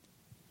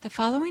The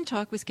following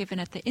talk was given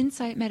at the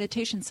Insight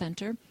Meditation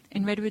Center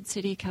in Redwood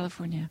City,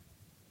 California.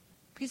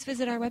 Please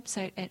visit our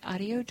website at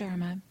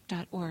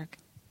audiodharma.org.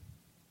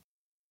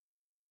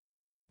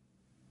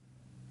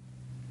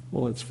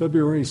 Well, it's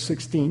February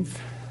 16th,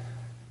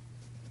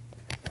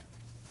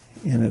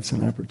 and it's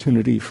an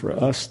opportunity for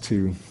us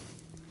to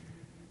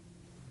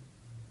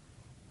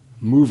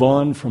move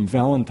on from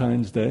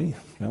Valentine's Day.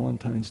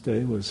 Valentine's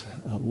Day was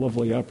a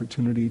lovely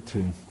opportunity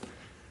to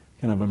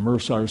kind of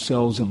immerse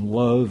ourselves in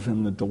love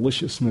and the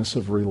deliciousness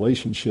of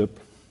relationship.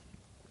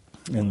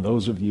 And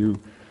those of you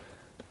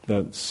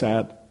that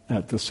sat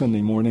at the Sunday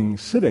morning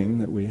sitting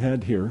that we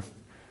had here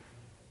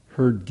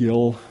heard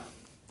Gil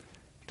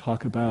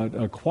talk about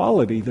a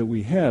quality that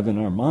we have in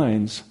our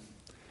minds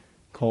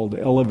called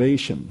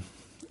elevation.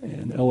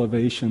 And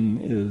elevation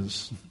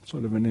is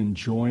sort of an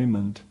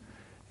enjoyment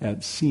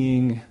at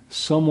seeing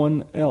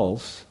someone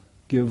else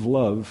give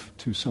love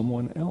to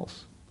someone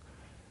else.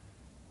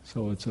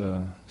 So it's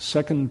a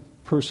second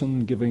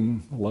person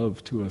giving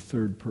love to a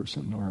third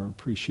person, or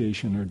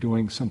appreciation, or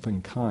doing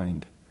something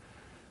kind.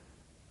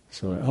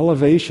 So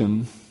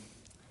elevation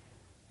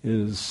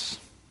is,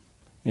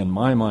 in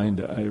my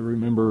mind, I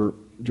remember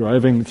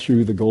driving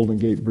through the Golden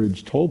Gate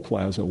Bridge toll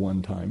plaza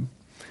one time,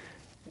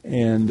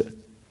 and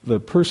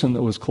the person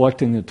that was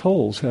collecting the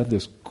tolls had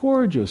this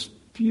gorgeous,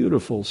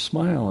 beautiful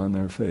smile on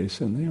their face,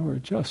 and they were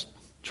just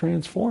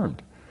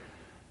transformed.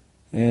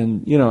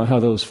 And you know how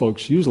those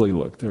folks usually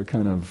look. They're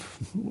kind of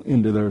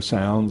into their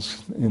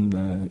sounds in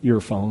the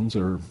earphones,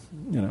 or,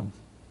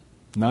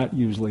 not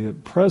usually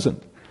at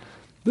present.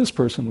 This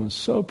person was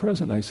so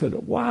present. I said,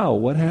 wow,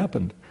 what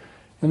happened?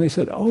 And they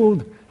said,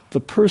 oh, the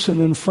person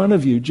in front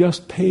of you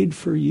just paid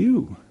for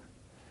you.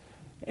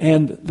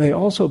 And they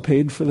also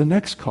paid for the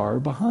next car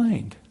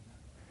behind.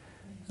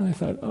 And I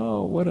thought,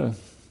 oh, what a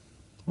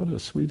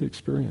sweet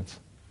experience.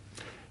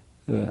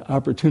 The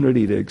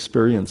opportunity to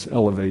experience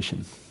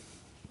elevation.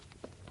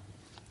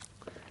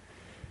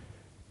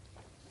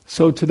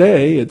 So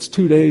today, it's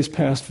 2 days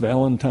past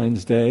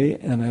Valentine's Day,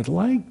 and I'd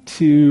like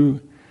to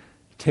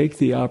take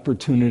the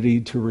opportunity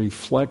to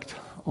reflect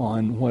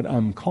on what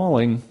I'm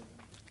calling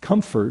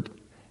comfort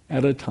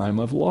at a time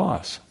of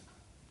loss.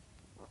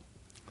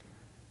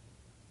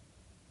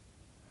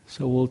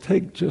 So we'll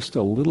take just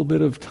a little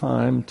bit of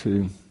time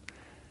to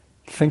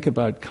think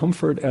about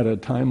comfort at a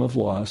time of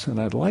loss, and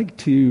I'd like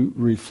to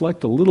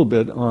reflect a little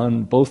bit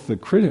on both the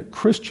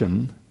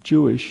Christian,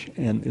 Jewish,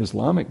 and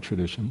Islamic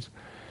traditions,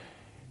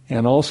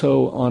 and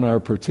also on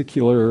our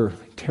particular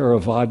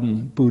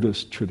Theravadan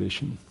Buddhist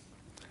tradition.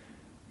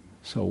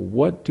 So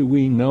what do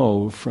we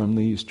know from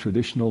these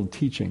traditional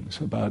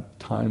teachings about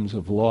times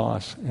of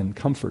loss and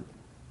comfort?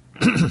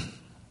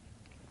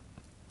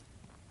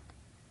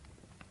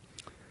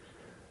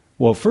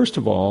 Well, first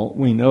of all,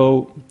 we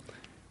know,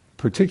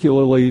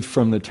 particularly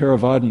from the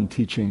Theravadan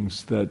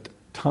teachings, that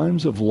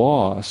times of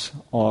loss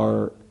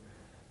are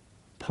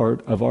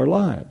part of our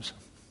lives.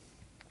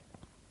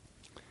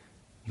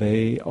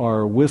 They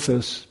are with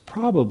us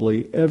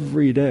probably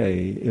every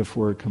day if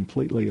we're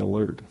completely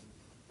alert.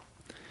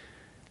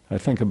 I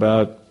think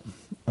about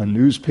a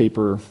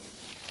newspaper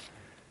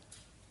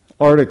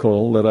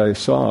article that I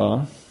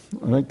saw,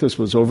 I think this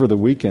was over the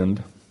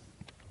weekend,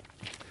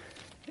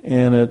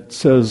 and it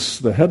says,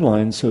 the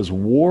headline says,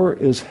 "War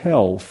is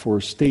hell for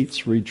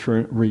states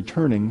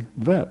returning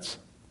vets."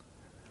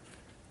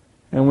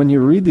 And when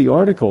you read the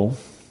article,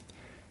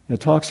 it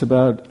talks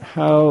about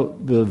how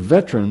the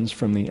veterans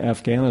from the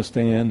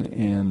Afghanistan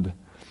and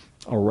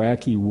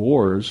Iraqi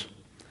wars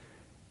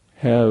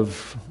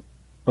have,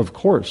 of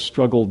course,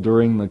 struggled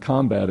during the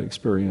combat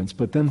experience,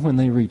 but then when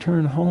they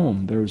return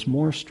home, there's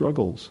more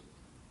struggles.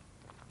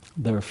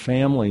 Their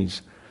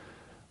families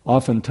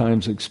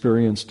oftentimes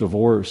experience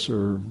divorce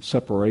or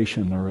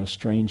separation or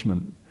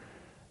estrangement.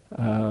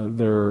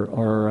 There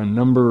are a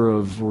number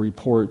of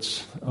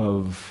reports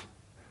of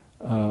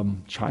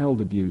child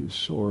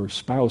abuse or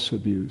spouse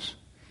abuse.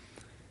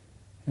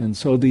 And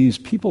so these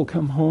people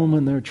come home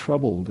and they're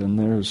troubled, and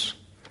there's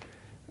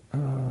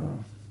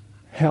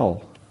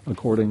hell,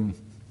 according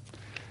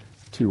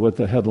to what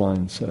the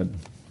headline said.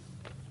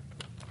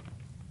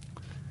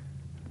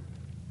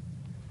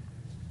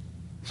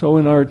 So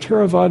in our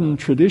Theravadan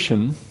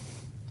tradition,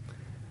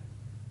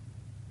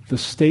 the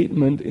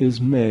statement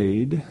is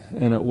made,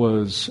 and it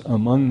was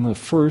among the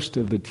first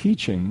of the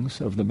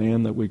teachings of the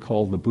man that we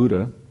call the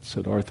Buddha,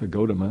 Siddhartha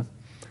Gautama,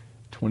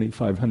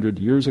 2,500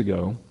 years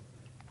ago.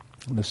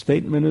 The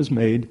statement is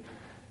made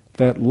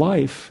that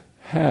life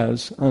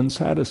has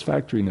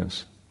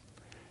unsatisfactoriness.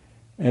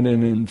 And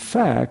in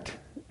fact,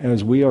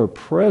 as we are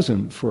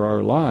present for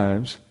our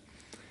lives,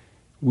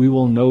 we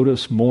will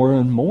notice more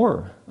and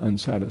more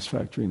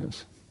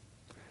unsatisfactoriness.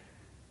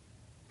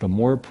 The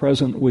more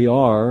present we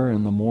are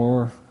and the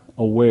more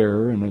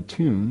aware and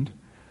attuned,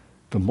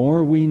 the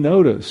more we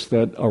notice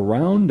that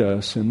around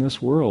us in this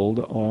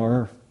world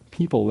are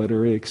people that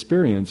are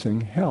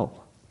experiencing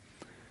hell.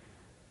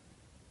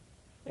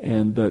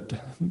 And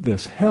that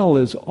this hell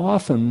is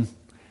often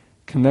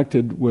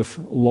connected with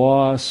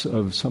loss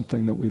of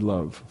something that we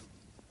love.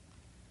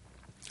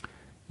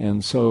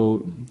 And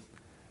so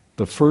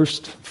the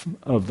first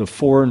of the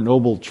Four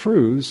Noble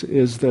Truths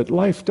is that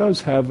life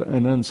does have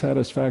an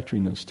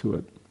unsatisfactoriness to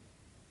it.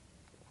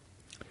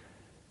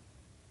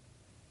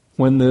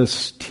 When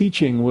this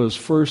teaching was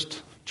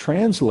first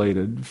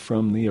translated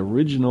from the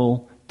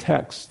original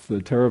text,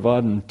 the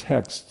Theravadan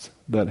texts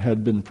that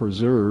had been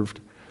preserved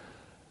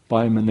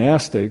by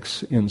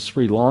monastics in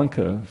Sri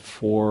Lanka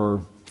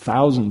for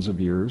thousands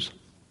of years,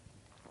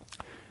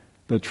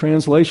 the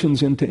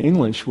translations into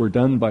English were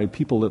done by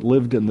people that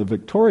lived in the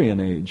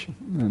Victorian age.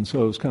 And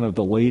so it was kind of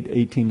the late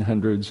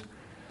 1800s,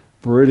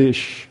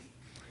 British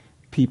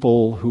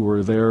people who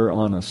were there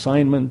on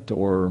assignment,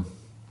 or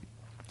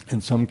in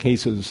some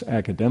cases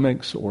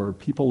academics, or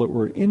people that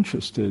were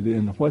interested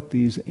in what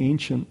these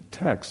ancient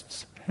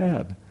texts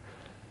had.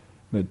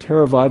 The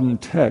Theravadan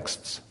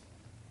texts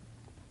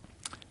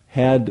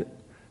had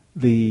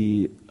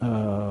the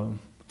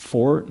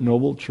Four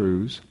Noble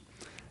Truths,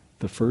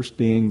 the first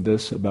being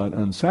this about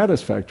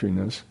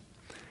unsatisfactoriness.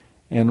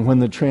 And when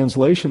the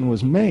translation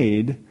was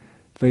made,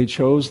 they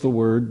chose the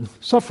word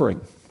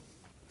suffering.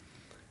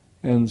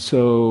 And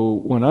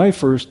so when I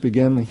first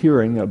began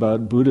hearing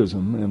about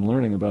Buddhism and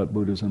learning about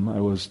Buddhism, I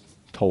was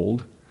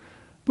told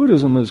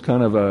Buddhism is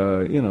kind of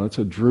it's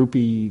a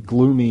droopy,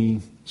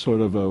 gloomy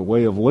sort of a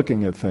way of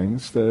looking at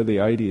things. The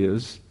idea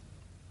is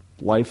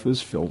life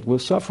is filled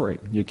with suffering.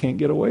 You can't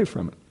get away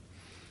from it.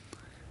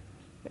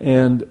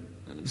 And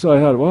so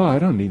I thought, well, I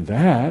don't need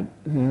that.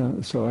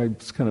 So I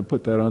just kind of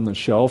put that on the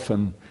shelf,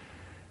 and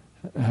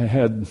I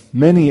had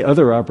many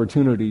other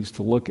opportunities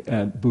to look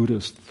at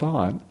Buddhist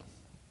thought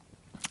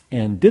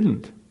and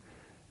didn't,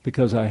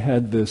 because I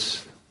had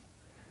this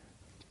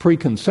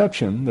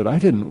preconception that I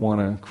didn't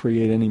want to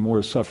create any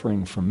more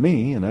suffering from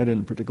me, and I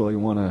didn't particularly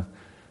want to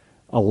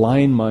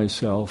align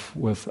myself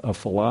with a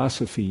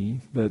philosophy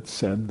that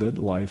said that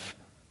life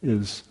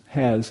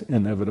has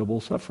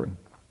inevitable suffering.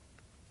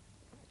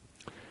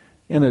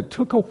 And it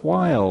took a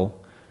while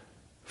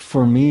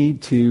for me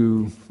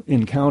to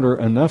encounter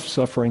enough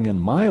suffering in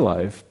my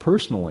life,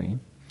 personally,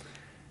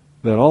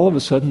 that all of a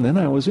sudden then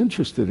I was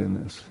interested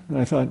in this. And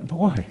I thought,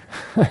 boy,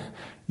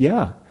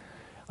 yeah.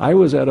 I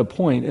was at a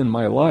point in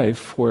my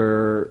life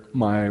where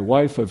my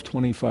wife of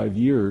 25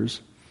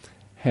 years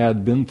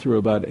had been through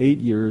about 8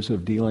 years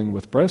of dealing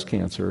with breast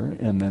cancer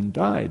and then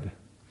died.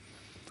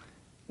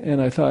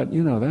 And I thought,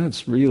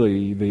 that's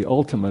really the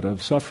ultimate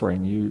of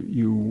suffering.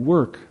 You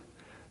work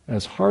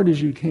as hard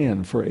as you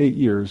can for 8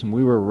 years, and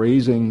we were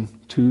raising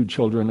 2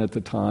 children at the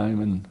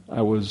time, and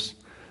I was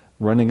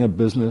running a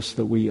business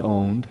that we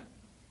owned.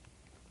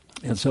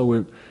 And so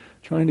we're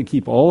trying to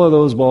keep all of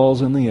those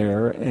balls in the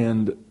air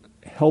and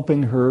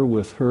helping her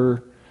with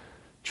her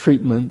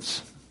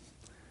treatments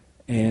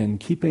and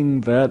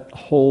keeping that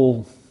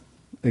whole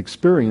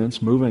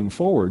experience moving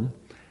forward.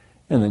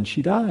 And then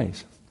she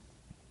dies.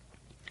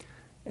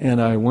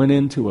 And I went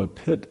into a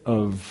pit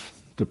of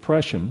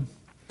depression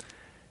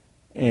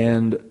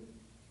and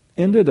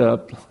ended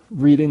up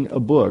reading a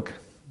book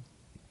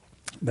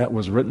that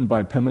was written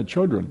by Pema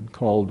Chodron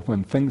called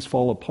When Things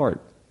Fall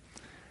Apart.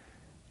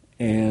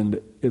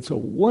 And it's a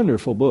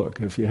wonderful book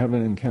if you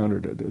haven't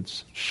encountered it.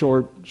 It's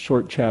short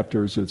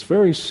chapters. It's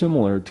very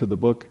similar to the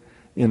book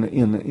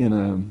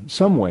in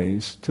some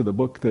ways to the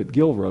book that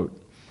Gil wrote.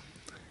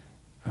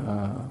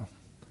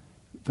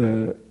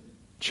 The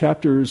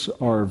chapters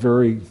are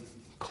very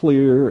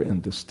clear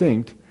and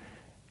distinct,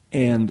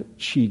 and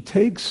she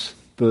takes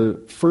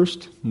the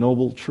first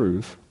noble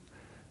truth,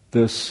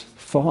 this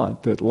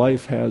thought that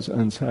life has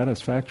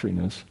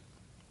unsatisfactoriness,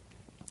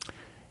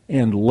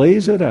 and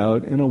lays it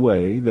out in a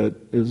way that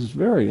is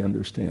very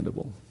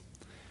understandable.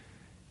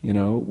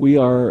 We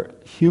are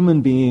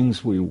human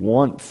beings. We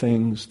want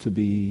things to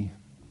be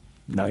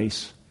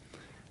nice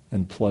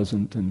and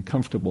pleasant and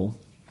comfortable.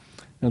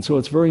 And so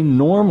it's very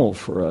normal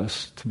for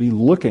us to be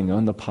looking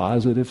on the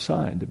positive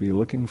side, to be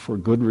looking for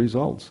good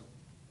results.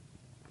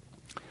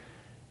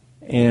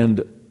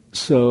 And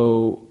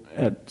so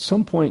at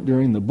some point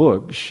during the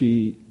book,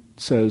 she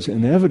says,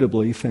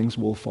 inevitably things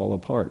will fall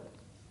apart.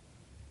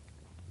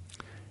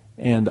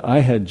 And I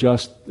had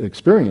just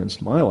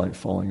experienced my life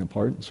falling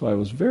apart, so I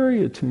was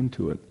very attuned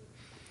to it.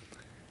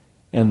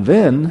 And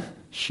then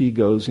she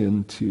goes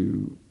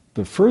into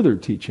the further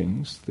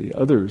teachings, the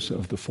others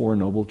of the Four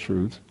Noble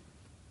Truths,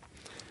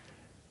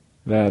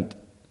 that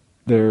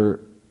there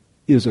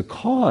is a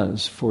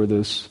cause for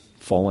this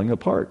falling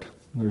apart.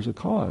 There's a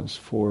cause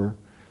for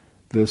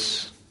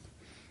this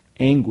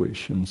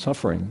anguish and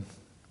suffering.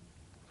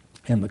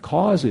 And the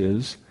cause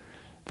is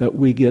that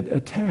we get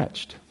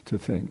attached to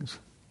things.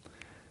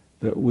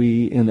 That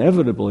we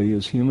inevitably,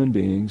 as human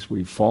beings,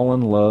 we fall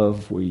in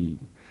love, we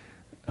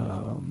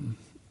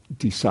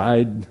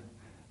decide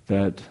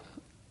that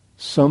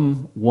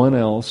someone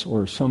else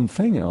or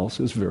something else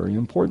is very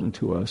important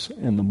to us.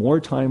 And the more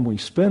time we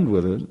spend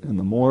with it, and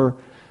the more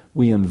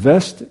we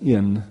invest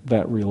in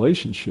that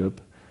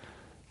relationship,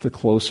 the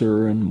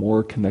closer and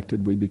more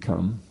connected we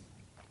become.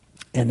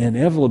 And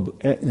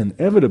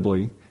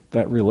inevitably,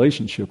 that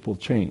relationship will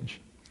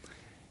change.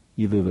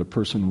 Either the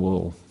person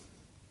will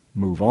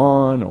move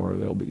on, or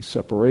there'll be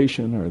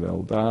separation, or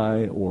they'll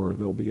die, or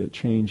there'll be a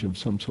change of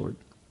some sort.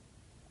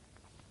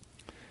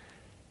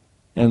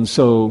 And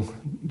so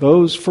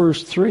those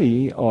first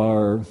three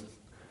are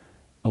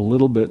a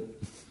little bit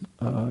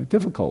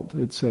difficult.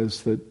 It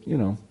says that,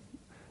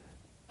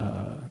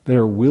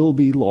 there will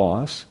be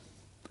loss,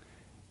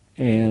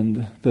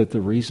 and that the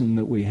reason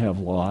that we have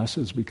loss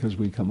is because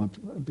we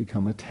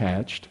become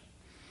attached.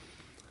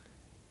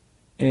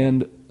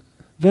 And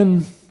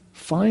then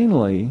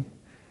finally,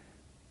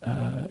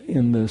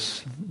 in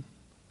this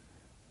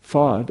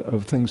thought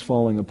of things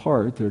falling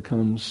apart, there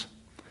comes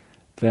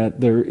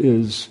that there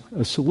is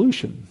a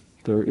solution.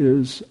 There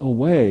is a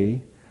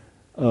way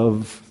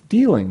of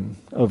dealing,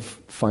 of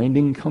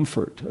finding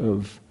comfort,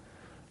 of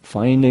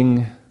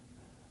finding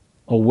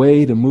a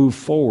way to move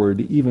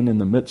forward even in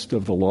the midst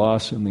of the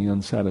loss and the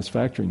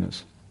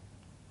unsatisfactoriness.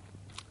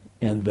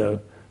 And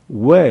the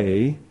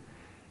way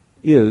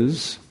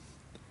is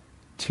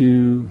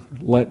to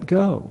let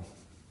go,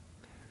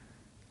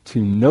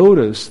 to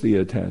notice the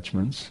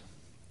attachments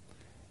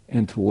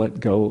and to let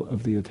go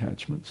of the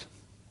attachments.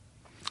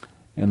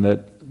 And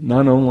that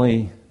not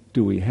only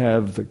do we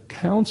have the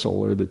counsel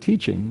or the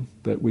teaching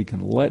that we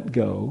can let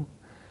go,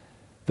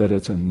 that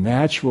it's a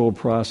natural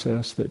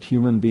process, that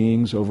human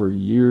beings over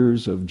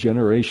years of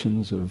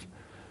generations of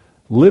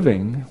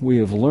living, we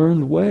have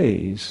learned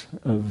ways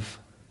of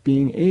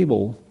being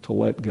able to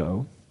let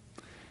go,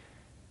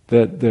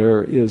 that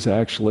there is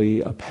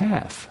actually a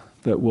path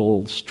that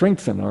will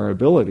strengthen our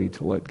ability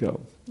to let go.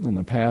 And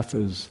the path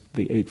is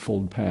the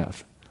Eightfold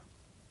Path.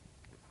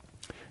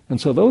 And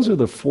so those are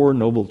the Four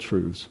Noble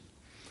Truths.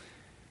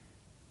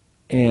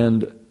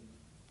 And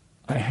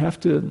I have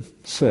to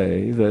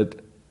say that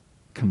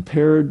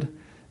compared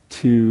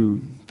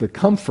to the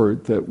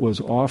comfort that was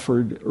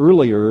offered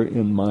earlier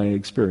in my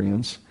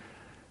experience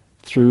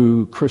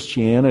through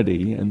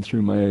Christianity and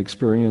through my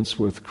experience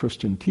with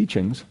Christian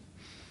teachings,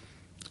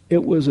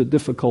 it was a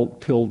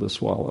difficult pill to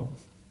swallow.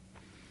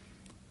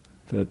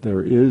 That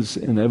there is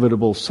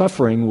inevitable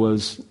suffering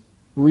was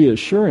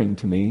reassuring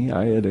to me.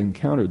 I had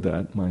encountered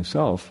that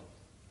myself.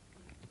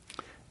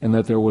 And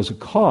that there was a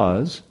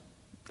cause,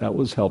 that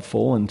was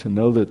helpful, and to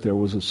know that there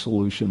was a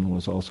solution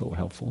was also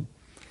helpful.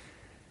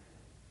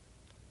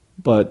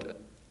 But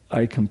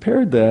I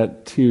compared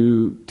that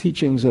to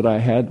teachings that I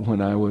had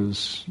when I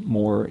was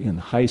more in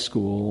high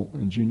school,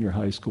 in junior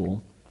high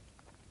school.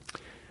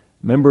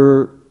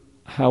 Remember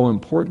how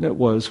important it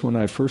was when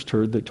I first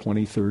heard the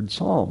 23rd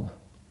Psalm.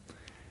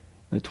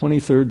 The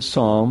 23rd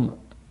Psalm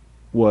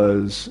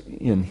was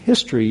in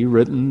history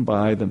written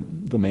by the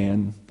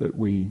man that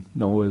we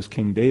know as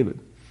King David.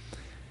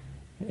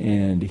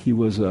 And he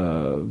was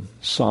a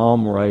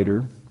psalm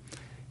writer.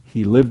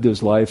 He lived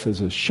his life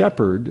as a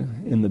shepherd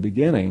in the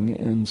beginning,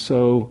 and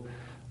so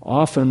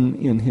often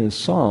in his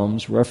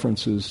psalms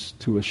references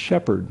to a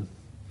shepherd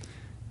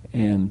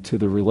and to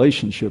the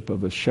relationship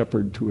of a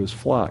shepherd to his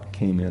flock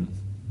came in.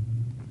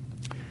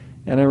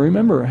 And I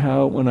remember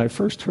how when I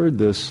first heard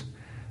this,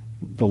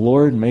 the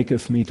Lord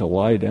maketh me to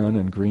lie down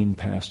in green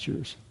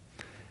pastures.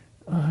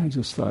 I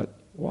just thought,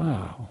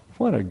 wow,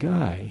 what a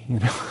guy,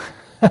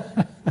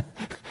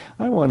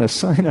 I want to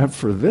sign up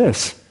for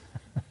this.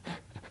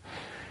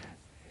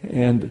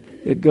 And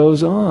it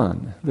goes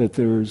on that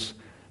there's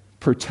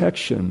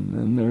protection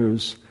and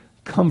there's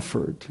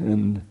comfort,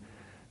 and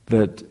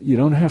that you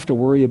don't have to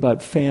worry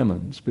about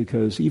famines,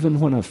 because even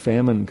when a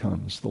famine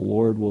comes, the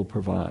Lord will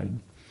provide.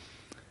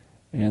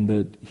 And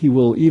that He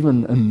will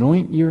even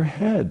anoint your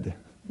head,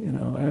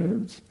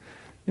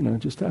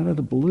 just out of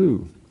the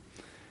blue.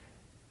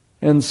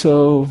 And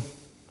so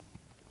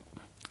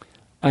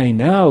I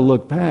now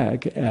look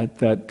back at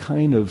that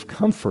kind of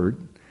comfort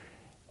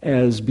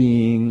as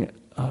being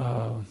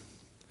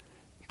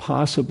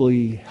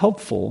possibly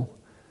helpful,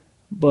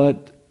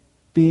 but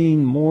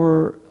being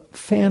more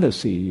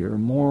fantasy or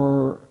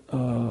more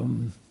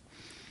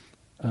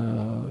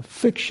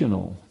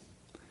fictional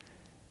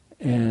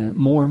and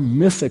more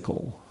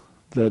mythical,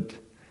 that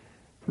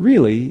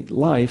really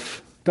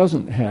life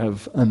doesn't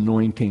have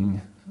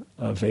anointing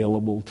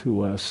available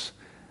to us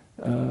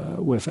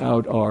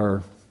without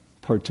our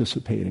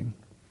participating.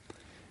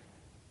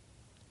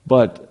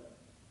 But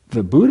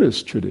the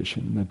Buddhist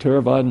tradition, the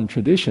Theravadan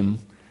tradition,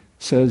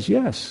 says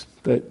yes,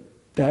 that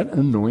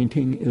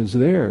anointing is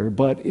there,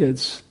 but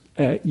it's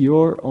at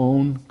your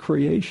own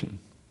creation.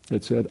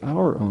 It's at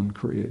our own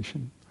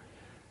creation.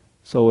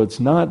 So it's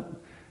not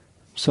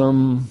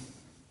some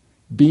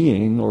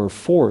being or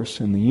force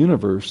in the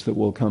universe that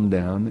will come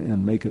down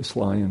and make us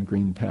lie in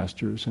green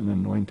pastures and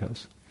anoint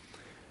us.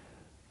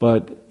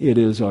 But it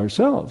is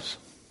ourselves,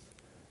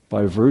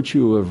 by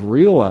virtue of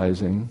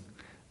realizing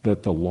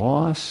that the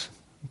loss,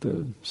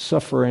 the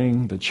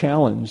suffering, the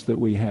challenge that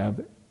we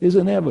have is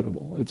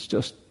inevitable. It's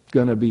just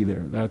going to be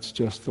there. That's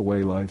just the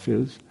way life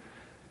is.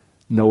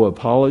 No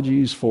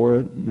apologies for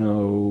it,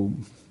 no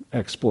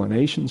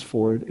explanations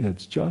for it.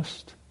 It's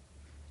just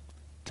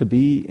to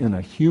be in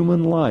a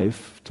human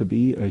life, to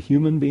be a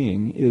human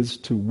being, is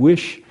to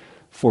wish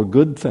for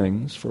good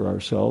things for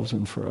ourselves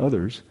and for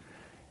others,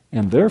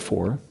 and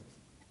therefore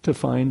to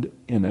find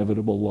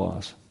inevitable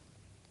loss.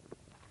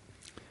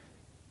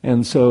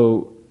 And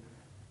so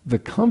the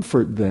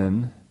comfort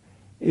then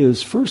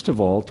is, first of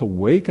all, to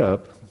wake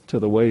up to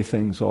the way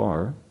things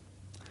are,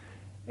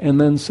 and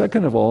then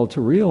second of all,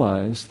 to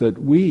realize that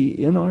we,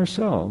 in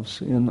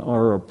ourselves, in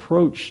our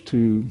approach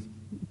to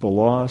the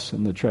loss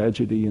and the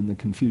tragedy and the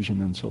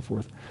confusion and so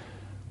forth,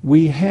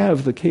 we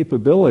have the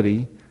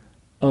capability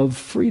of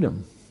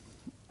freedom,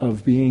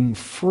 of being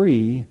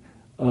free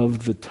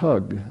of the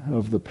tug,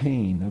 of the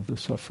pain, of the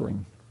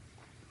suffering.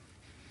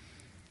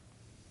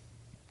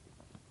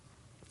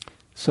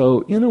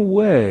 So in a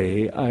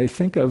way, I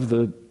think of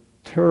the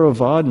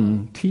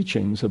Theravadan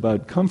teachings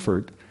about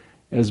comfort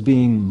as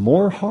being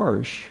more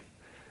harsh,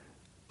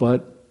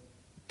 but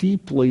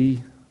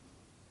deeply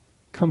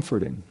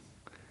comforting.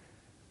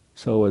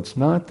 So it's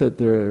not that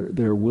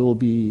there will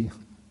be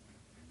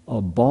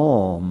a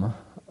balm,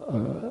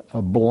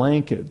 a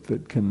blanket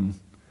that can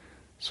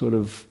sort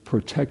of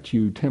protect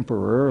you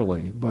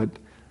temporarily, but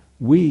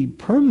we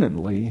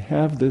permanently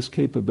have this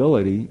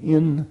capability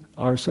in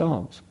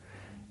ourselves.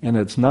 And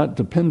it's not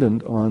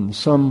dependent on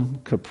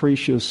some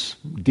capricious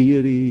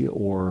deity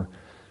or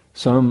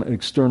some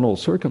external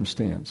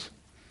circumstance.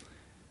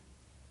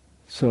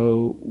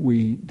 So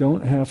we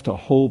don't have to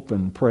hope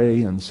and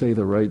pray and say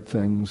the right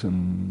things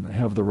and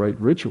have the right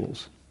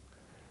rituals.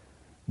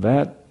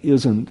 That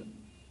isn't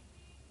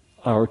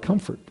our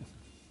comfort.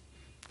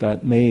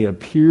 That may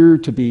appear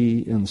to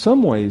be in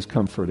some ways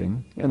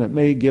comforting, and it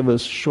may give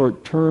us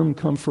short-term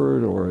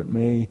comfort, or it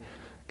may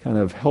kind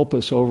of help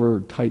us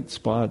over tight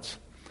spots.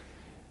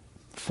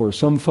 For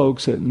some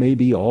folks, it may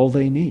be all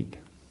they need.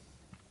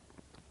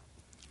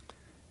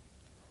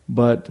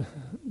 But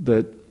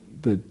the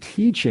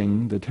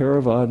teaching, the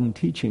Theravadan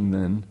teaching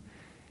then,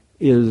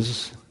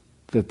 is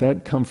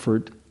that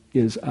comfort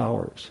is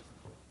ours.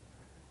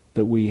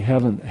 That we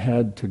haven't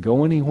had to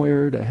go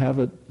anywhere to have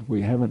it.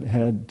 We haven't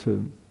had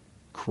to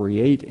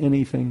create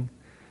anything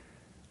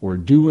or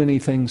do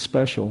anything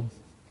special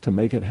to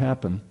make it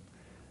happen.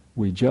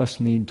 We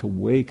just need to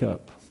wake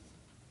up.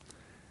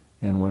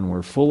 And when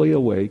we're fully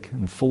awake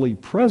and fully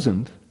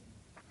present,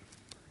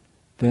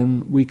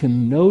 then we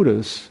can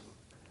notice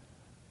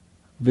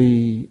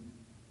the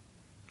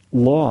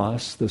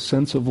loss, the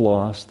sense of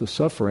loss, the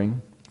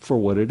suffering for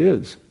what it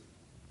is.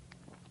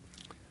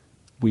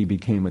 We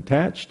became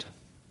attached.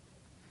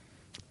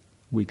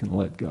 We can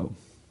let go.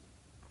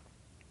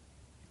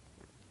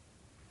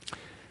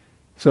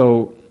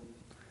 So,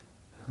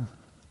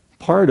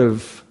 part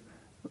of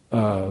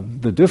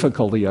the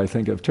difficulty, I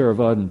think, of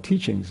Theravadan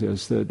teachings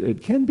is that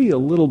it can be a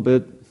little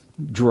bit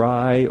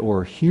dry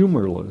or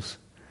humorless,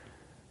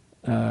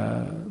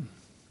 in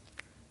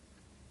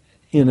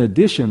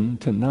addition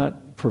to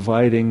not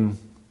providing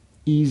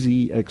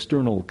easy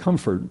external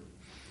comfort.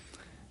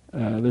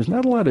 There's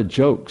not a lot of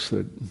jokes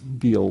that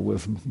deal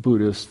with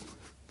Buddhist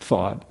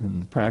thought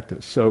and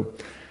practice. So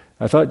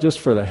I thought just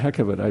for the heck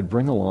of it, I'd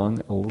bring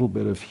along a little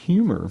bit of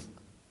humor.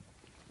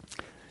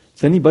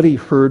 Has anybody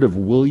heard of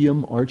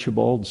William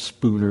Archibald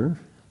Spooner?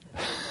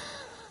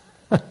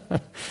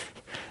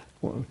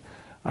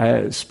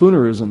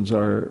 Spoonerisms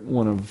are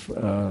one of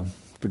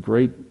the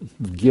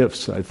great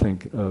gifts, I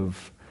think,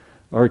 of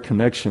our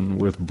connection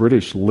with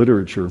British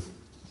literature.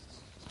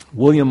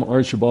 William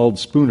Archibald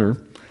Spooner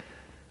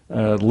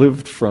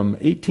lived from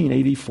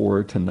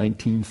 1884 to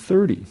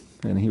 1930,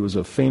 and he was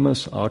a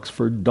famous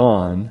Oxford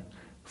Don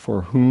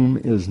for whom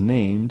is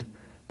named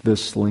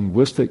this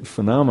linguistic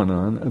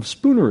phenomenon of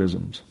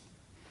Spoonerisms.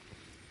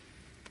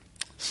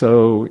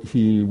 So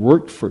he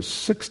worked for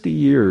 60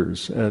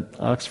 years at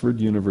Oxford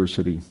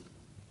University,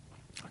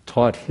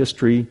 taught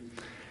history,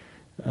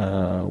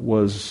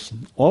 was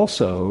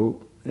also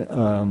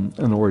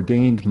an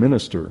ordained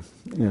minister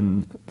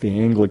in the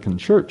Anglican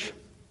Church.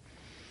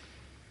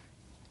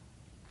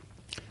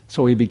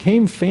 So he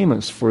became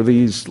famous for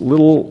these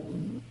little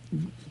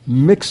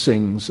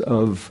mixings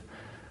of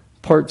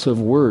parts of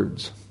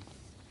words.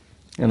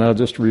 And I'll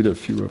just read a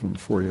few of them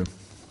for you.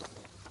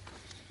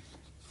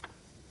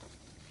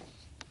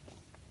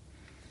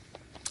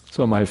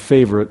 So my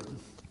favorite,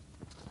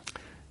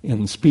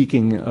 in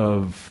speaking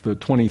of the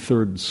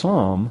 23rd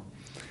Psalm,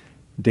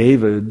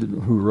 David,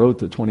 who wrote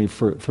the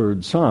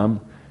 23rd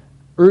Psalm,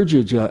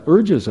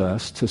 urges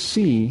us to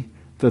see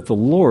that the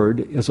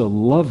Lord is a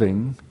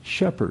loving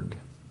shepherd,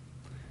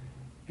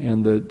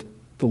 and that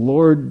the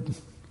Lord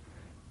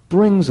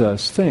brings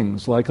us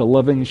things like a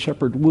loving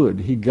shepherd would.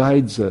 He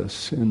guides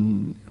us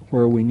in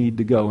where we need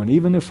to go. And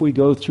even if we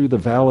go through the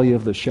valley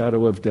of the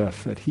shadow of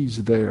death, that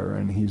He's there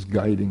and He's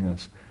guiding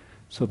us.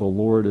 So the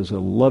Lord is a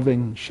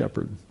loving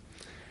shepherd.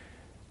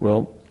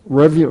 Well,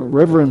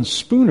 Reverend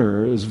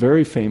Spooner is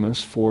very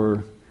famous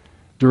for,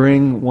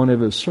 during one of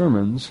his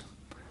sermons,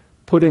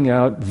 putting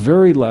out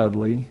very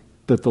loudly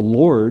that the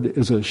Lord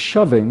is a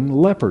shoving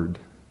leopard.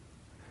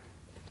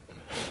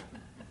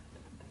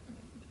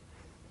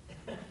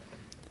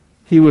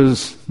 He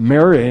was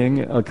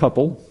marrying a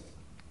couple,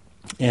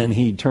 and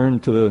he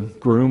turned to the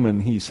groom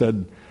and he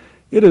said,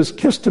 "It is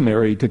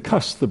customary to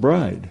cuss the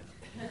bride."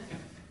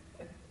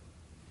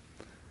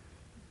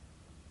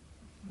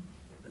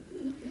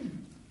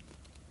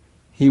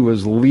 he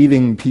was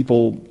leading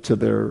people to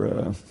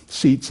their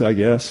seats, I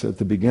guess, at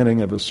the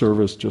beginning of a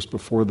service, just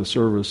before the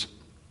service.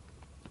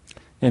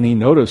 And he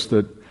noticed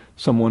that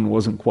someone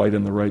wasn't quite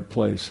in the right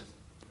place.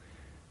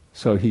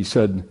 So he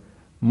said,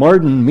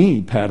 "Pardon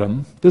me,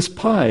 Padam, this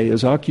pie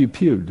is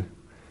occupied.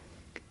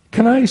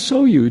 Can I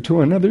sew you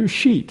to another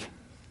sheet?"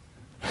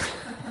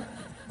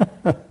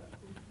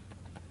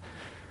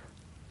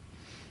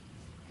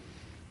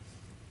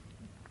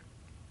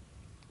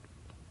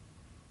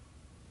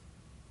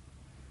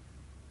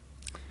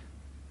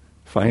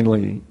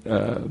 Finally,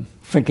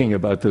 thinking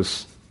about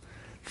this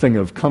thing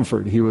of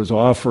comfort, he was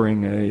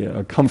offering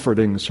a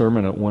comforting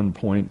sermon at one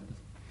point,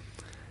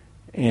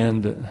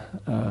 and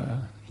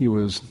he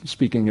was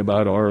speaking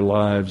about our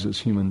lives as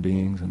human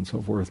beings and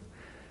so forth.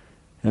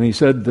 And he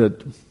said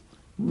that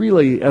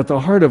really at the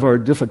heart of our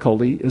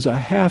difficulty is a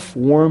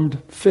half-warmed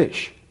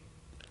fish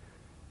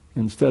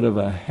instead of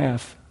a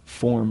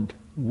half-formed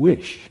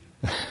wish.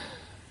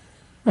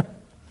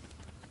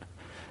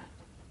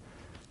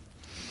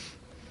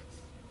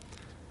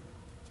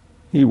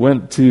 He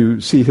went to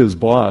see his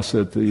boss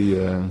at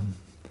the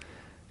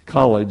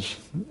college,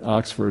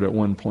 Oxford, at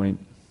one point,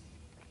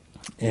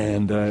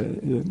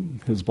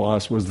 and his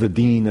boss was the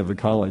dean of the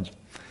college.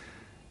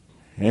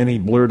 And he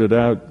blurted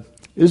out,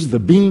 "Is the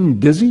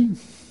bean dizzy?"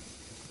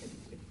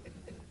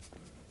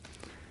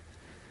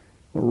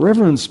 Well,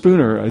 Reverend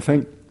Spooner, I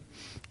think,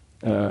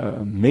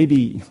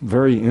 maybe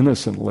very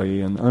innocently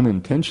and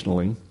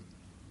unintentionally,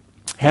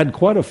 had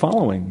quite a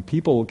following.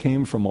 People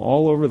came from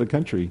all over the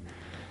country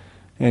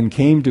and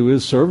came to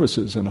his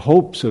services in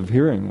hopes of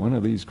hearing one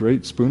of these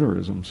great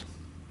Spoonerisms.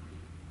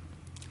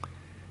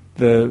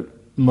 The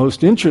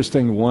most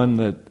interesting one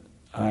that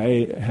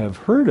I have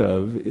heard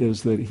of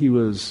is that he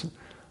was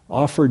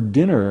offered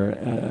dinner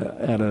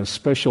at a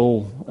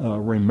special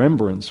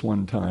remembrance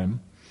one time,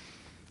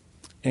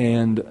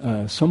 and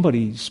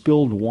somebody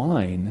spilled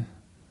wine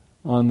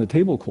on the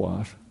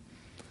tablecloth,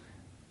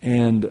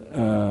 and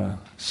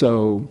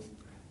so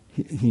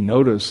he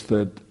noticed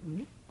that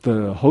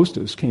the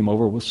hostess came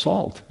over with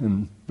salt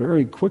and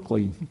very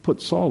quickly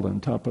put salt on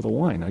top of the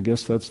wine. I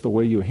guess that's the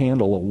way you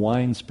handle a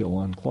wine spill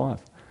on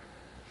cloth.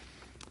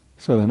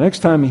 So the next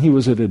time he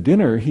was at a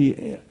dinner,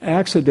 he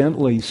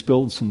accidentally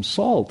spilled some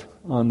salt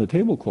on the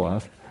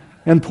tablecloth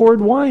and poured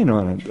wine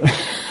on it.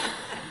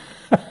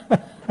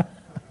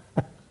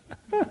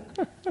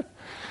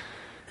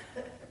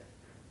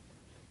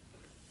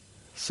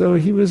 So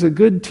he was a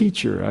good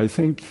teacher. I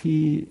think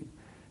he,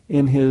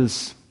 in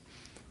his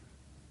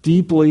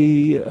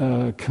deeply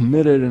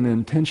committed and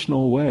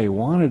intentional way,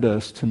 wanted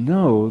us to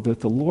know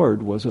that the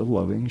Lord was a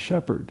loving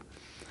shepherd,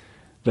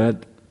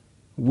 that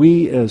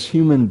we as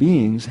human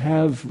beings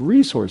have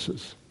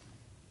resources.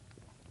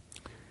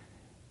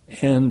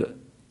 And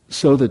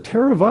so the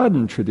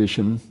Theravadan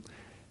tradition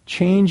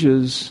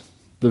changes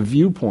the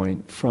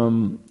viewpoint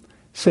from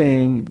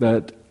saying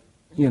that,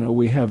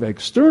 we have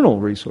external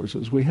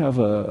resources, we have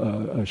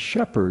a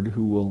shepherd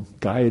who will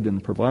guide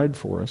and provide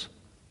for us,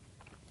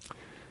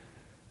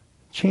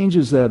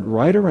 changes that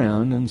right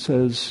around and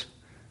says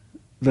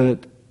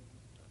that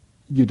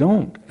you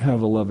don't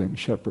have a loving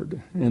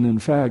shepherd. And in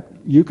fact,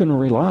 you can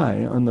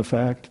rely on the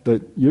fact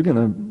that you're going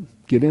to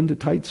get into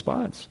tight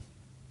spots.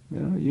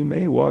 You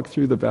may walk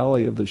through the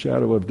valley of the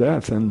shadow of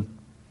death, and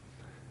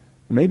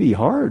it may be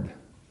hard.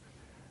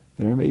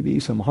 There may be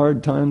some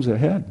hard times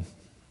ahead.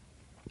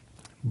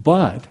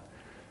 But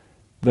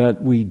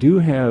that we do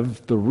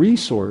have the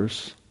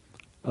resource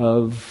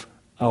of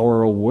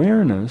our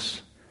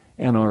awareness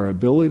and our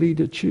ability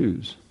to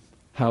choose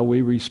how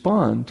we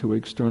respond to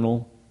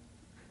external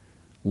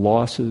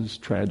losses,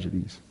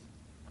 tragedies.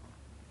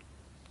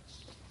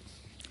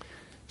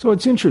 So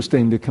it's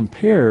interesting to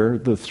compare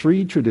the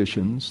three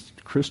traditions,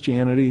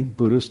 Christianity,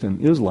 Buddhist, and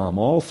Islam.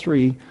 All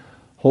three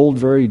hold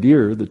very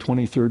dear the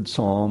 23rd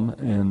Psalm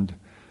and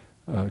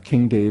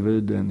King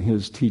David and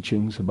his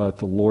teachings about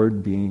the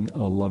Lord being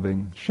a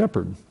loving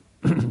shepherd.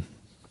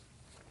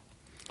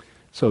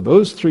 So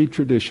those three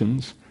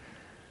traditions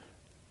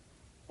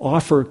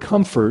offer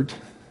comfort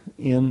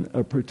in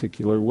a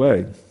particular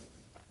way.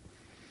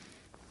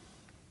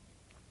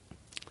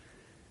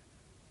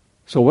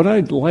 So what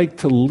I'd like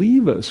to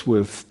leave us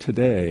with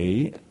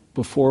today,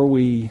 before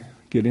we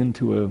get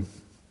into an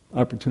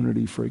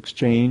opportunity for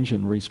exchange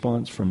and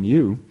response from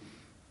you,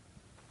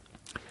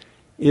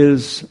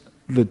 is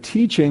the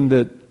teaching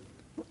that,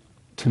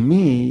 to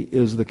me,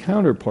 is the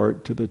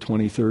counterpart to the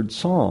 23rd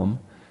Psalm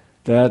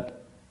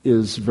that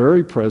is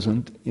very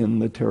present in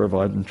the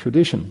Theravadan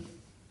tradition.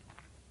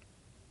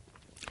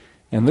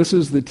 And this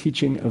is the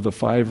teaching of the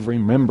 5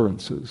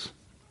 remembrances.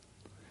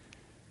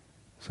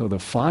 So the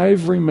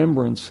 5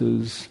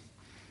 remembrances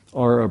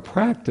are a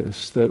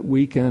practice that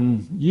we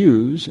can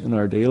use in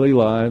our daily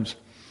lives.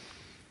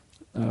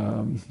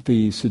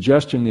 The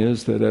suggestion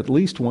is that at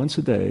least once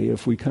a day,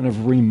 if we kind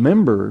of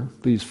remember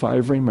these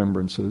 5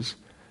 remembrances,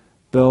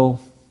 they'll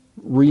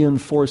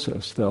reinforce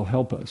us, they'll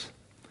help us.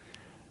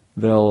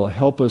 They'll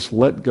help us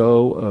let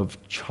go of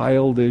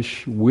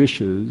childish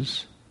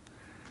wishes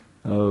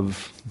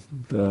of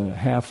the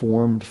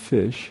half-warmed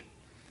fish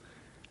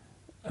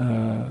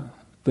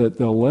that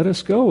they'll let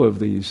us go of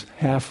these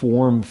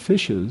half-warm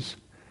fishes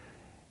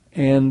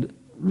and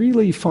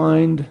really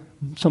find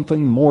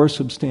something more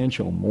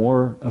substantial,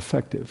 more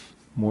effective,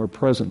 more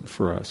present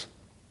for us.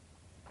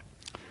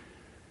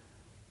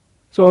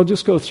 So I'll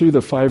just go through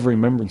the 5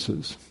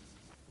 remembrances.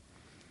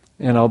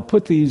 And I'll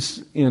put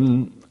these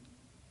in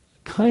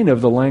kind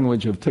of the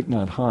language of Thich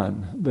Nhat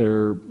Hanh.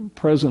 They're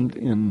present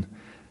in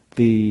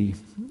the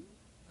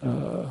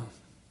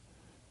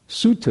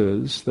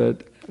suttas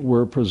that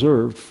were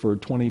preserved for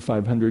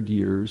 2,500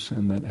 years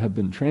and that have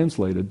been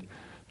translated.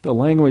 The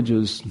language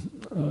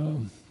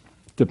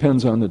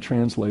depends on the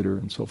translator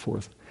and so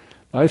forth.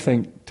 I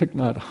think Thich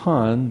Nhat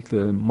Hanh,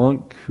 the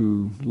monk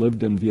who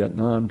lived in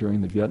Vietnam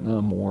during the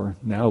Vietnam War,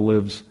 now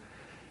lives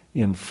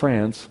in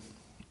France,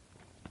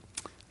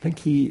 I think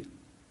he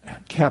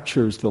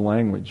captures the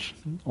language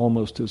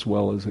almost as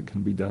well as it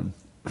can be done.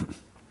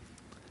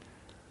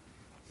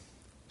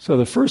 So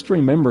the first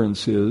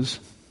remembrance is,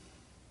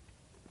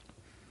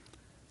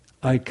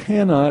 I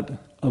cannot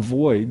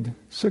avoid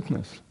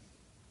sickness.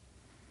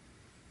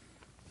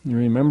 You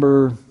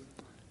remember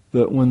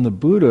that when the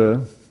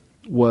Buddha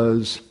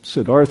was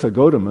Siddhartha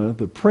Gautama,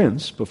 the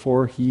prince,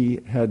 before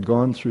he had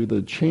gone through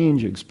the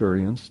change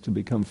experience to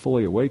become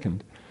fully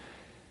awakened,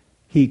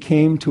 he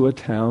came to a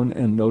town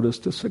and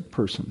noticed a sick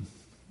person.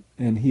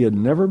 And he had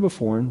never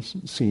before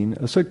seen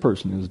a sick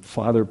person. His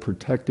father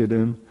protected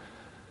him.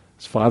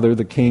 His father,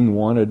 the king,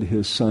 wanted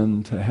his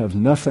son to have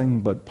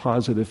nothing but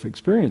positive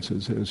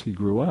experiences as he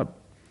grew up.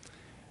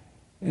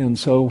 And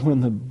so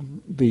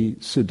when the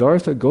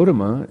Siddhartha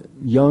Gautama,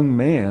 young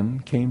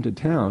man, came to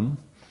town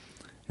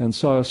and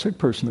saw a sick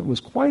person, it was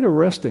quite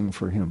arresting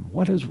for him.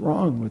 What is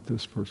wrong with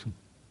this person?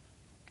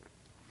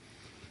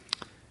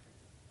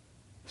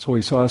 So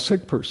he saw a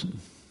sick person.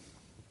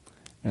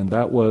 And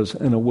that was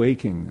an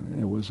awakening.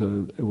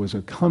 It was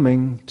a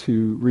coming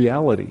to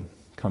reality,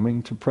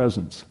 coming to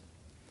presence.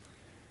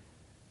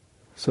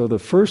 So the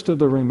first of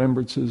the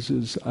remembrances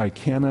is, I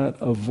cannot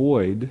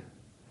avoid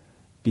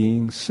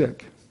being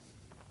sick.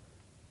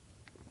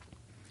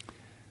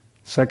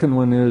 Second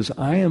one is,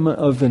 I am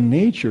of the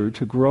nature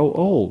to grow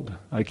old.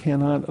 I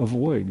cannot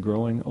avoid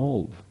growing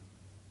old.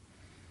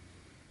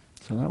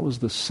 So that was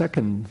the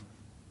second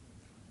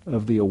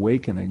of the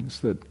awakenings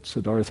that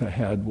Siddhartha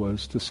had,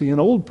 was to see an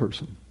old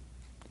person.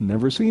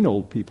 Never seen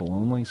old people,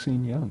 only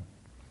seen young.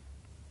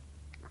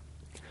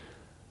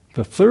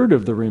 The third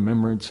of the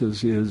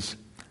remembrances is,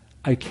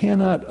 I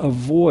cannot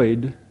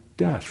avoid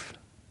death.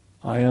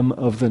 I am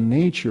of the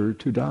nature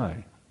to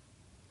die.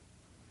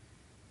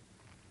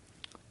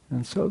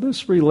 And so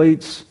this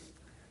relates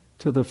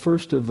to the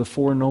first of the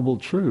Four Noble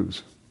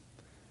Truths,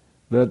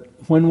 that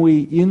when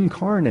we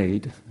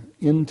incarnate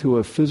into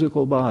a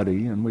physical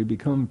body and we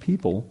become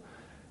people,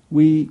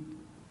 we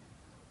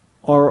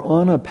are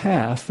on a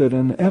path that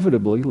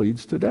inevitably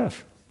leads to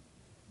death.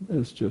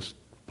 It's just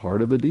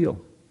part of the deal.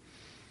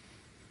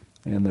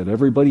 And that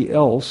everybody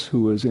else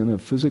who is in a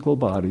physical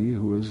body,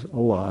 who is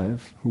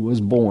alive, who was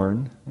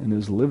born and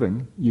is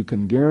living, you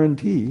can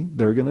guarantee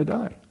they're going to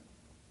die.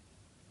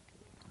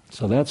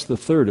 So that's the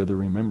third of the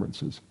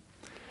remembrances.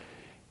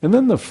 And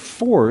then the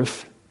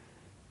fourth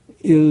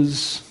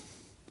is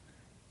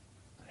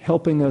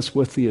helping us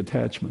with the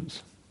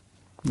attachments.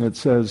 It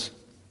says,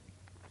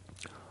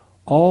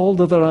 all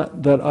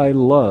that I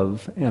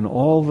love and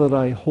all that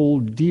I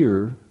hold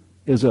dear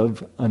is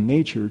of a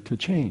nature to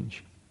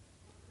change.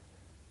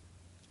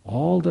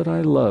 All that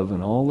I love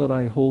and all that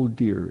I hold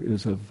dear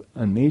is of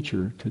a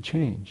nature to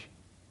change.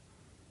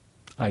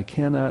 I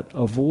cannot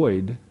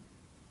avoid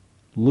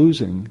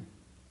losing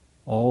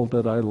all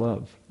that I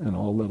love and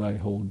all that I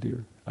hold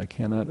dear. I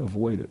cannot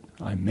avoid it.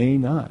 I may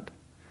not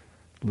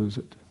lose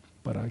it,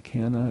 but I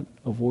cannot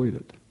avoid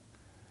it.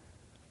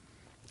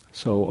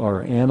 So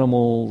our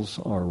animals,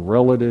 our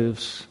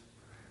relatives,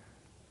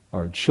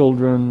 our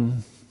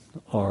children,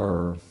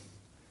 our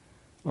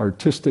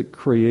artistic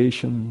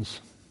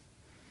creations,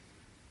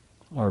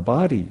 our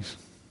bodies,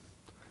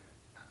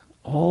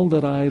 all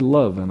that I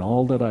love and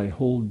all that I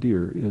hold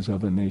dear is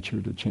of a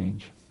nature to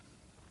change.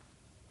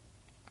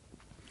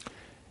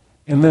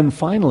 And then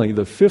finally,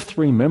 the fifth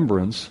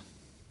remembrance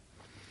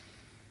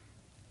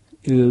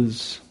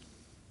is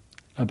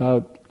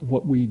about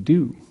what we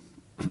do.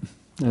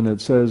 And it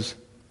says,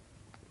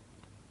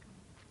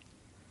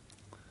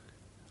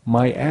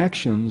 my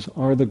actions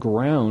are the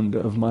ground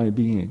of my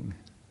being.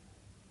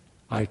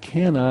 I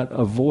cannot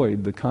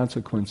avoid the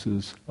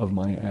consequences of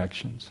my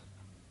actions.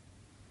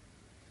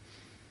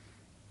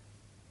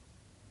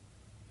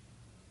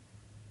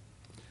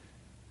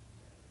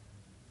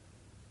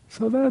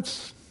 So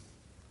that's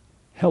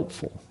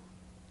helpful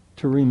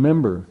to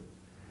remember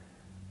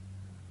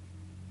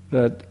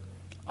that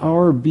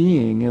our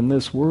being in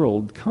this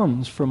world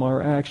comes from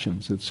our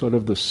actions. It's sort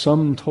of the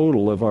sum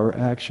total of our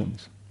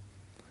actions.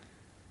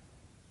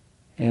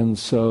 And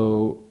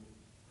so,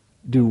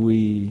 do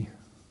we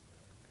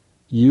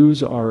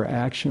use our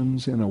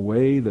actions in a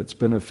way that's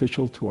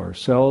beneficial to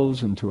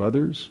ourselves and to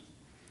others?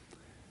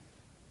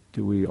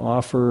 Do we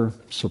offer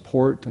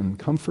support and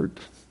comfort?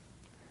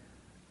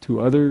 to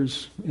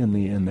others in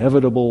the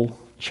inevitable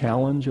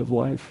challenge of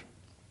life?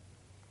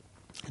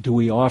 Do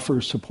we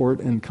offer support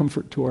and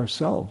comfort to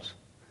ourselves?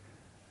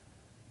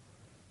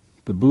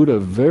 The Buddha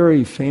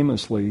very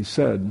famously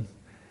said,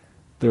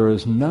 there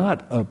is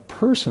not a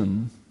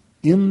person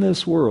in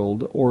this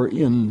world or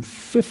in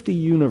 50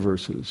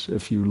 universes,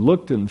 if you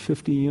looked in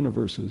 50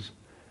 universes,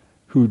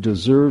 who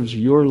deserves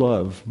your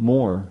love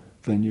more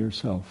than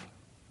yourself.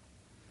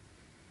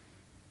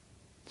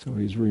 So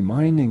he's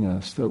reminding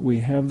us that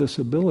we have this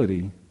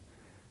ability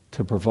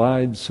to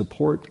provide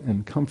support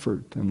and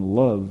comfort and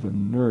love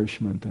and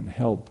nourishment and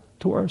help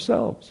to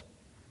ourselves.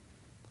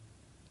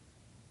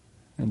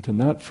 And to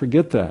not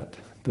forget that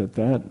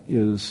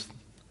is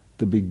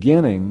the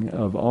beginning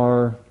of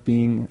our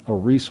being a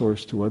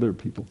resource to other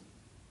people.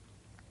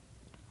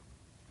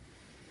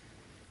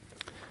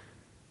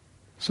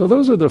 So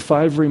those are the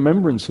 5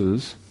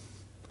 remembrances.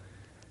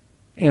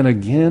 And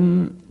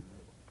again,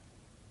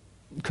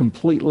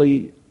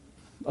 completely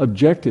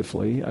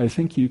objectively, I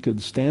think you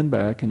could stand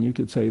back and you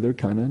could say they're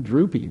kind of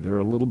droopy. They're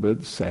a little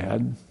bit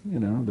sad,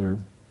 they're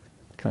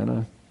kind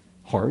of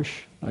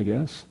harsh, I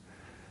guess.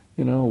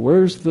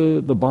 Where's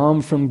the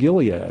balm from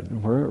Gilead?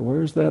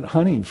 Where's that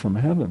honey from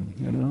heaven?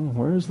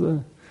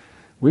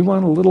 We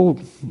want a little,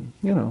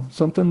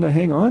 something to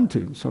hang on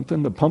to,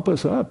 something to pump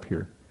us up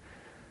here.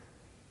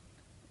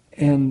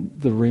 And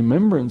the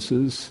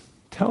remembrances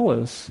tell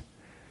us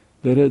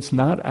that it's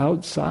not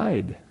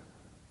outside.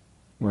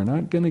 We're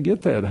not going to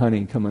get that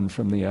honey coming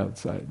from the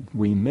outside.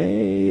 We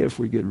may, if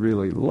we get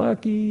really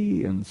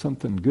lucky and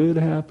something good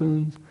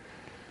happens,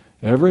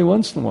 every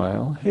once in a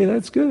while, hey,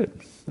 that's good.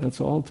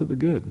 That's all to the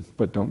good.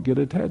 But don't get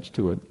attached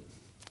to it,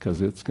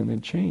 because it's going to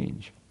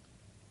change.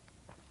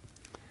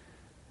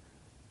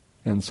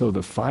 And so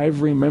the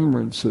 5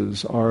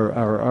 remembrances are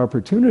our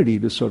opportunity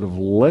to sort of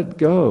let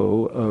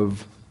go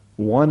of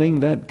wanting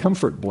that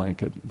comfort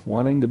blanket,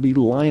 wanting to be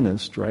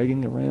Linus,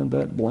 dragging around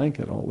that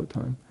blanket all the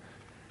time.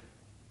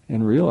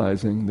 And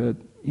realizing that,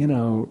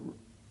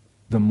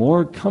 the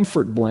more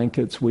comfort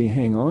blankets we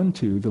hang on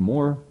to, the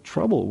more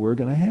trouble we're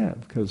going to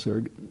have, because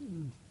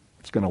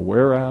it's going to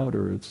wear out,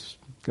 or it's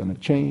going to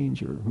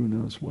change, or who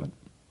knows what.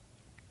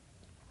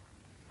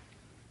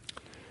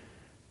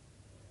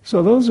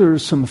 So those are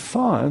some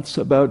thoughts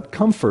about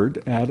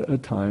comfort at a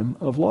time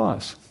of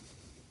loss.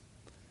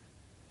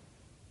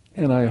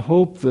 And I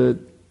hope that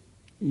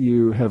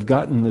you have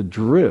gotten the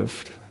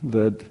drift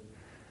that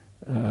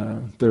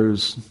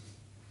there's,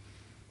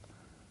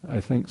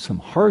 I think, some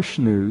harsh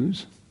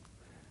news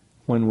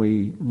when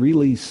we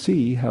really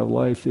see how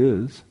life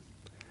is,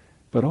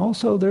 but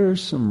also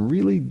there's some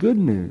really good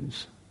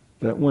news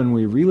that when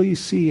we really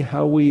see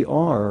how we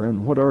are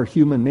and what our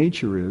human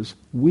nature is,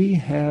 we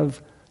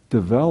have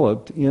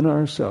developed in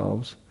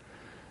ourselves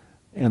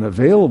and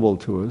available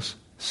to us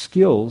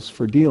skills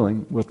for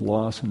dealing with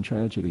loss and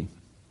tragedy.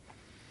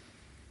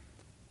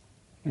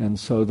 And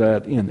so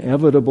that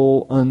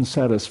inevitable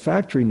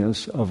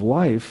unsatisfactoriness of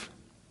life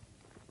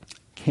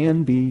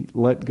can be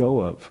let go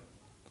of.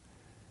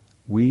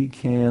 We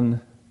can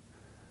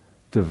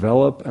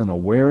develop an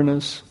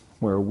awareness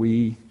where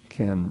we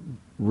can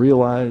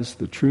realize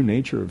the true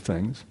nature of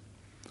things,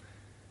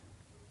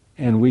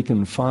 and we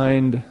can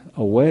find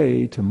a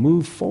way to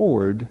move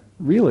forward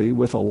really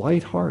with a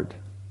light heart,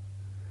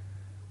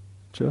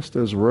 just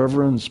as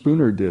Reverend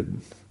Spooner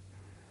did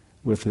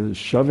with his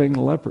shoving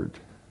leopard.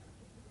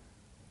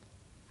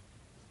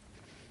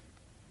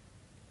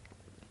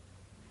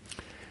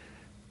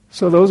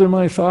 So those are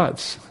my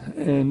thoughts,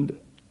 and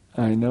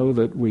I know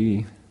that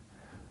we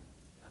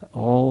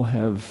all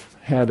have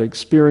had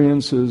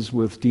experiences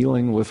with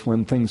dealing with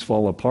when things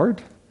fall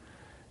apart,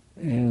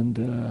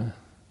 and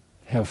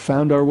have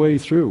found our way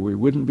through. We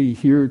wouldn't be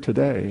here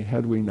today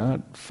had we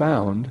not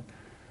found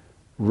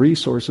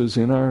resources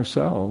in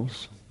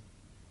ourselves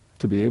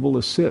to be able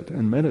to sit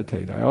and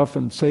meditate. I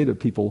often say to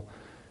people,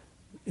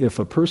 if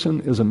a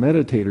person is a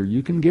meditator,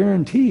 you can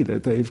guarantee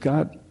that they've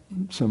got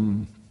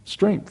some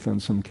strength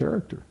and some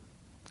character.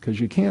 Because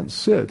you can't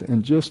sit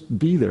and just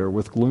be there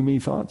with gloomy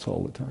thoughts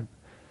all the time.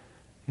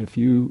 If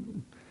you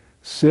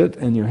sit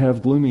and you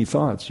have gloomy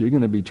thoughts, you're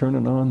going to be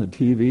turning on the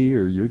TV,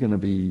 or you're going to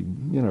be,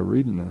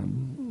 reading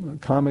a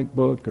comic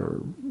book,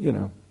 or,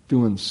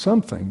 doing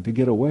something to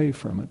get away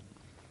from it.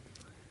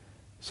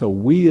 So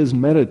we as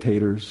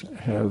meditators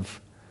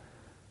have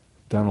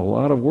done a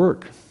lot of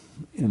work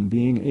in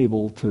being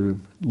able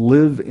to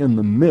live in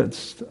the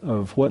midst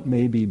of what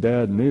may be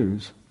bad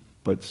news,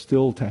 but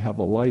still to have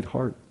a light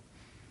heart.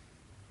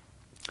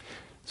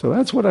 So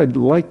that's what I'd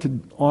like to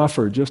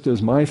offer just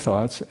as my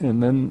thoughts,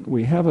 and then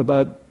we have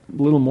about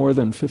a little more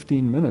than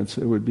 15 minutes.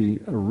 It would be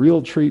a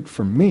real treat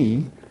for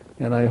me,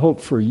 and I hope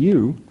for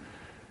you,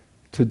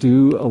 to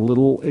do a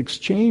little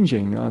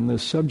exchanging on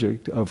this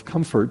subject of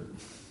comfort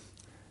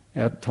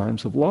at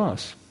times of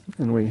loss.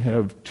 And we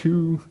have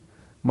 2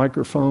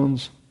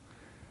 microphones.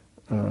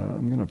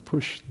 I'm going to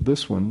push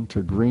this one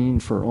to green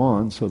for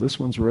on, so this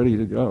one's ready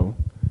to go.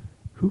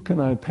 Who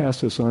can I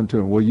pass this on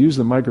to? We'll use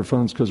the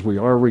microphones because we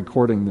are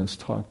recording this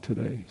talk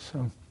today. So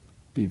it'd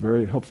be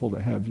very helpful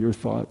to have your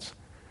thoughts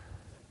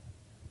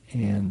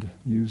and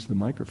use the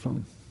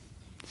microphone.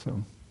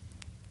 So,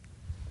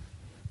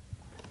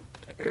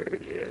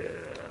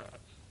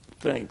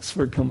 thanks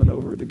for coming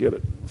over to get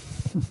it.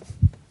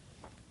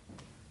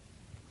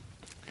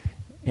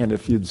 And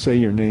if you'd say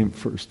your name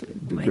first,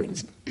 it'd be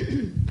great.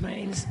 My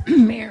name's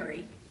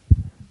Mary.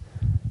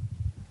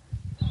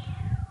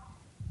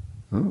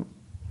 Oh.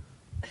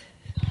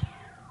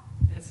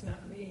 That's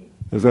not me.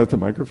 Is that the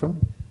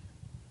microphone?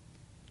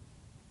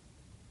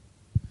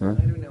 Huh?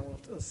 I don't know.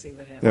 We'll see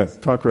what happens.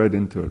 Yeah, talk right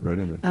into it,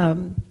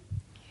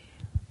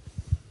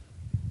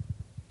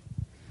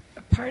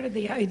 Part of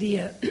the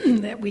idea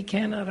that we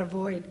cannot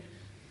avoid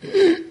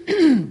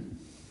the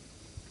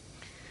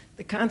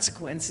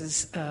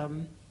consequences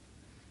of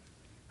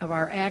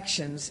our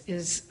actions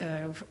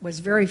was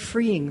very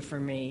freeing for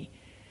me,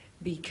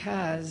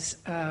 because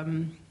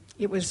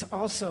it was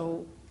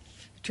also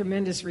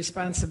tremendous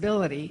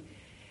responsibility.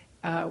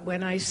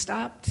 When I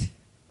stopped,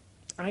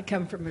 I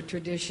come from a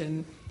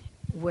tradition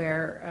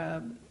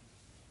where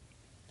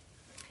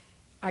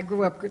I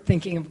grew up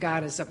thinking of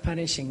God as a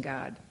punishing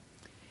God.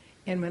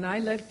 And when I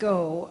let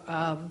go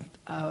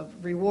of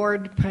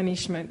reward,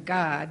 punishment,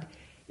 God,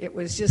 it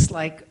was just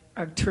like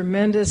a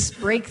tremendous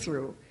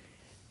breakthrough.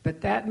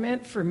 But that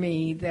meant for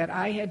me that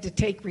I had to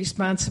take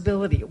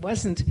responsibility. It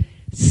wasn't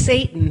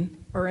Satan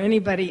or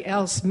anybody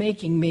else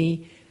making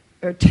me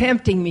or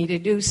tempting me to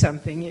do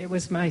something. It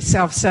was my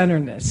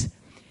self-centeredness.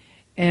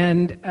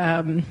 And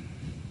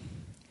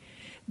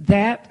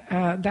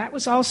that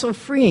was also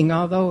freeing,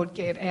 although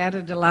it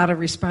added a lot of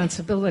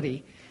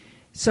responsibility.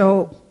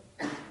 So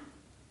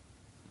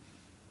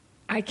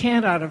I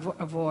can't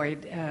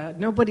avoid,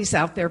 nobody's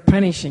out there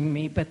punishing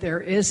me, but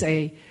there is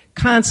a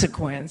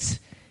consequence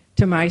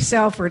to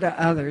myself or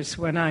to others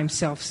when I'm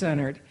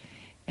self-centered.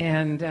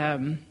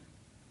 And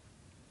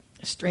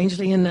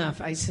strangely enough,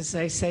 as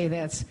I say,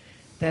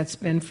 that's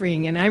been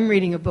freeing. And I'm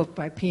reading a book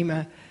by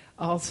Pema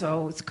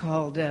also. It's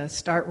called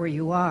Start Where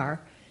You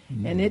Are.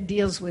 Mm-hmm. And it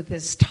deals with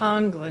this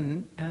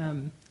Tonglen.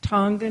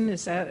 Tonglen,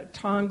 is that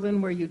Tonglen,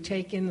 where you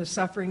take in the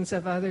sufferings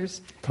of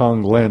others?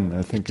 Tonglen,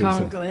 I think.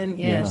 Tonglen,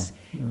 yes.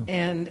 Yeah.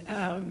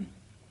 And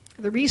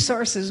the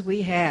resources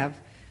we have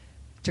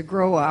to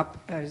grow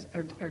up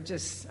are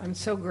just, I'm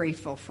so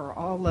grateful for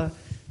all the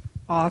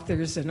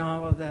authors and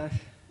all of the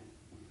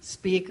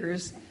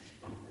speakers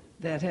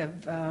that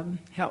have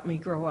helped me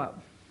grow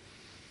up.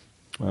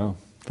 Wow.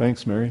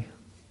 Thanks, Mary.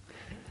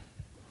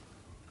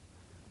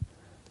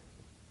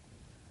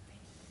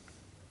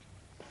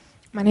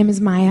 My name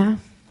is Maya.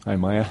 Hi,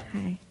 Maya.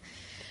 Hi.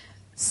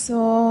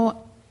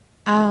 So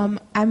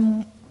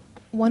I'm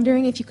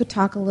wondering if you could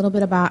talk a little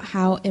bit about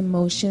how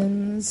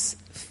emotions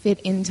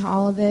fit into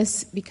all of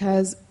this,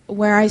 because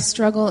where I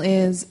struggle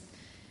is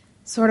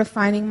sort of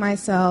finding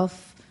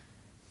myself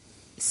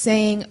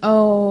saying,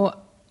 oh,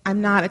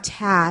 I'm not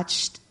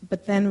attached,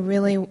 but then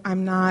really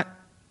I'm not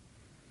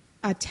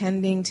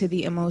attending to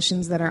the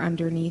emotions that are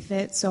underneath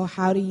it. So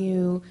how do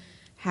you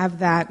have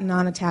that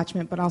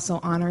non-attachment but also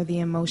honor the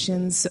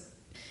emotions?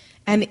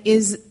 And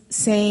is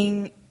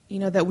saying,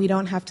 that we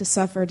don't have to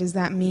suffer, does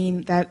that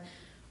mean that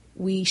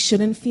we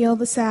shouldn't feel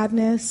the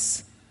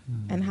sadness?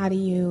 And how do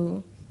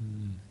you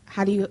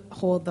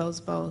hold those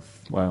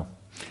both? Wow.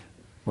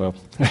 Well,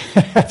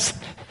 that's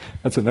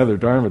another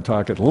Dharma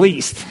talk at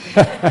least.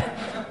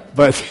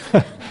 But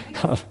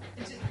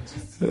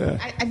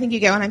I think you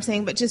get what I'm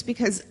saying, but just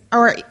because,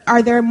 or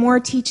are there more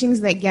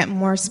teachings that get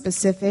more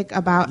specific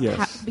about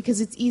how,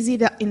 because it's easy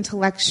to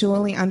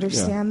intellectually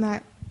understand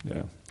that?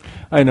 Yeah.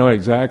 I know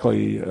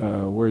exactly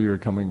where you're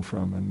coming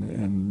from,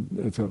 and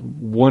it's a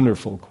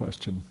wonderful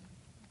question.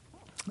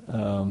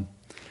 A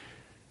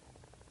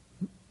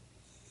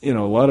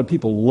lot of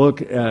people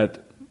look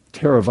at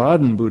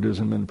Theravadan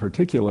Buddhism in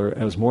particular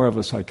as more of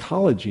a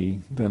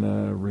psychology than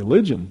a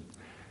religion,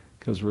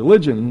 because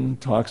religion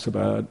talks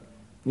about,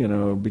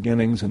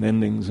 beginnings and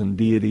endings and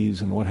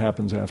deities and what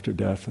happens after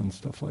death and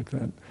stuff like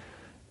that.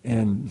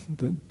 And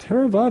the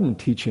Theravadan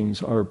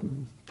teachings are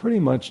pretty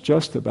much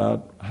just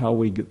about how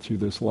we get through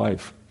this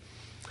life.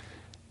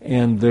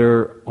 And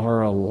there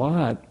are a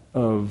lot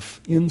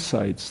of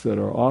insights that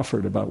are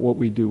offered about what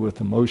we do with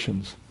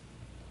emotions.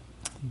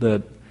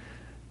 That,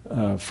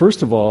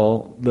 first of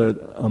all, that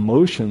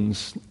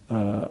emotions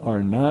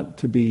are not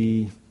to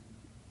be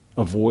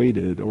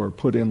avoided or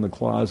put in the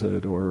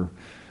closet or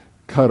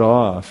cut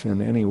off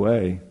in any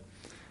way.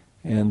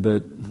 And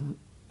that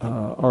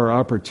our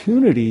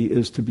opportunity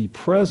is to be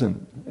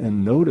present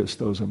and notice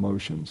those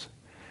emotions.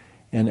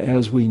 And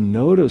as we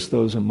notice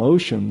those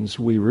emotions,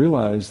 we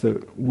realize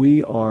that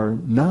we are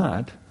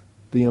not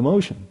the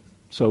emotion.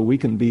 So we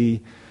can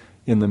be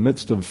in the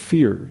midst of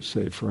fear,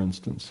 say, for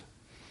instance.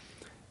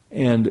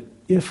 And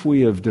if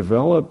we have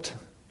developed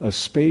a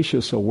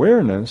spacious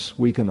awareness,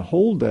 we can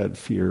hold that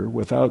fear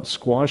without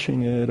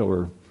squashing it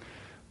or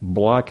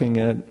blocking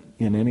it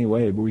in any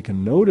way. But we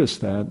can notice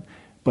that,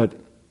 but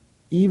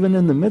even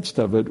in the midst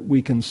of it,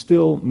 we can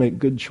still make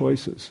good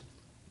choices.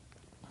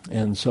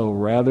 And so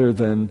rather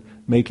than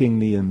making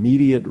the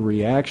immediate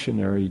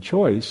reactionary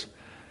choice,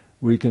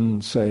 we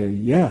can say,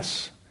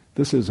 yes,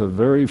 this is a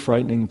very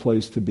frightening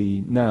place to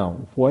be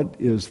now. What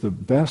is the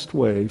best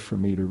way for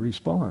me to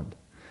respond?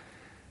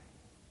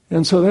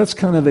 And so that's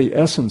kind of the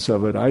essence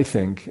of it, I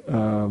think.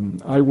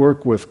 I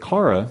work with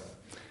Kara,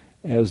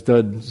 as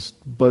does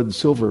Bud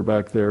Silver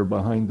back there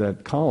behind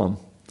that column.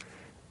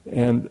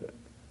 And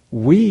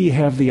we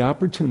have the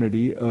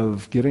opportunity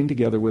of getting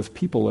together with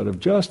people that have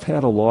just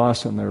had a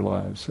loss in their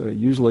lives,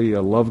 usually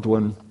a loved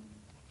one,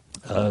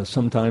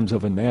 sometimes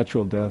of a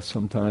natural death,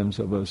 sometimes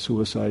of a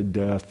suicide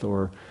death,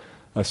 or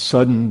a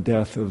sudden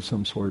death of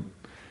some sort.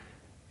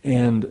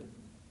 And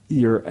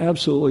you're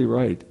absolutely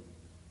right.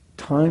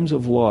 Times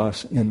of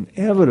loss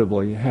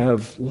inevitably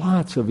have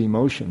lots of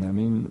emotion. I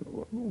mean,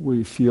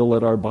 we feel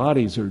that our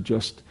bodies are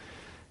just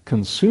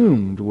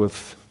consumed with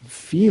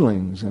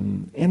feelings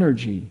and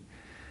energy.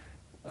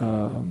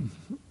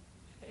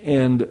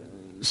 And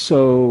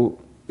so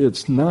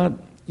it's not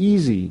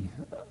easy.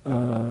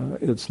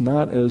 It's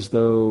not as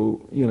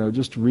though,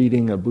 just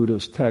reading a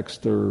Buddhist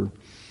text or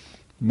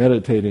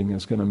meditating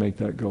is going to make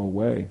that go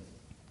away.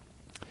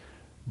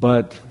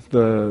 But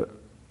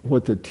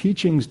what the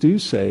teachings do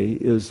say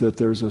is that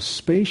there's a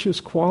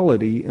spacious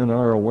quality in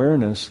our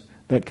awareness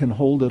that can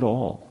hold it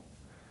all.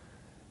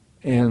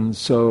 And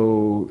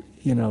so,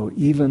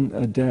 even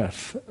a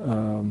death,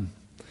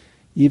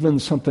 even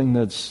something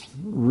that's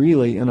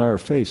really in our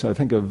face. I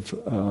think of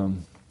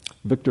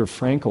Viktor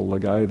Frankl, the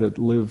guy that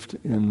lived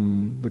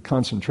in the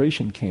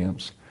concentration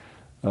camps,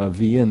 a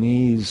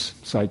Viennese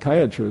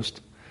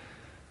psychiatrist,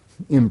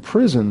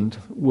 imprisoned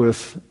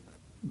with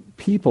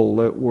people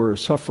that were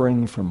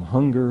suffering from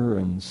hunger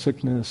and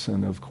sickness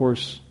and, of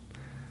course,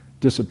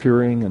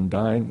 disappearing and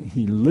dying.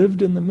 He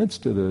lived in the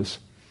midst of this.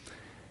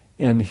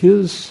 And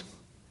his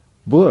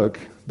book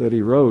that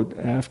he wrote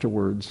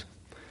afterwards,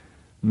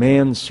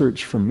 Man's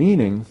Search for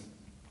Meaning,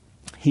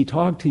 he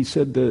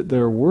said that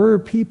there were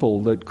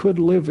people that could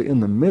live in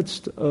the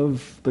midst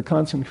of the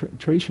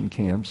concentration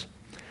camps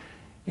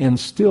and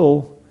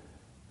still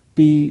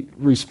be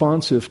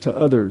responsive to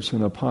others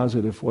in a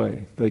positive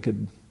way. They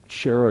could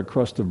share a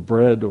crust of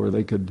bread, or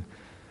they could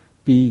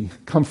be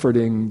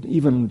comforting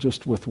even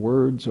just with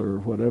words or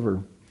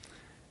whatever.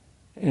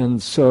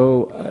 And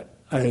so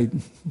I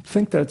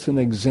think that's an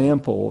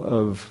example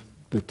of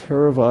the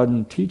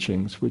Theravadan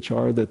teachings, which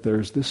are that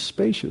there's this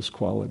spacious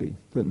quality,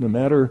 that no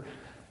matter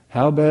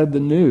how bad the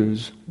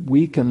news,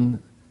 we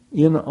can,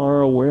 in our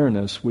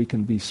awareness, we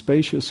can be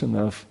spacious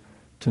enough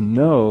to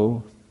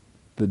know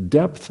the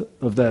depth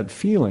of that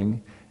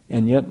feeling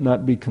and yet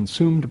not be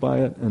consumed by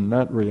it and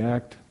not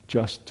react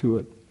just to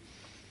it.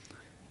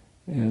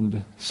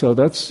 And so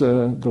that's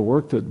the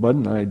work that Bud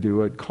and I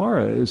do at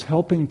Kara, is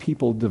helping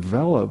people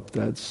develop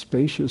that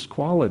spacious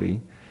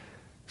quality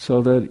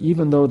so that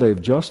even though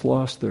they've just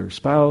lost their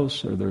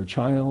spouse or their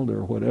child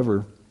or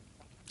whatever,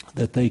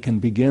 that they can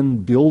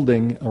begin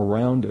building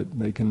around it.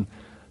 They can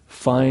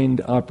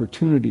find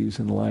opportunities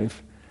in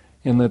life,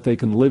 and that they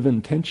can live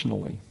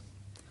intentionally,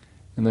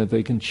 and that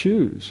they can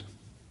choose.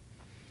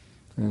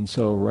 And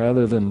so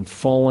rather than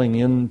falling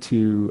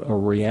into a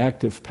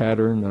reactive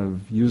pattern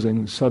of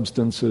using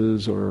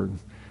substances or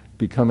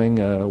becoming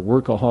a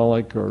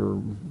workaholic or,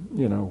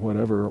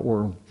 whatever,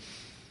 or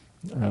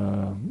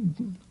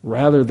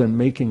rather than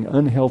making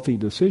unhealthy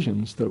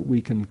decisions, that we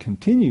can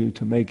continue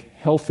to make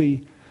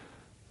healthy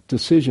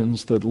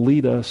decisions that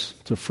lead us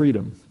to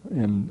freedom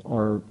and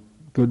are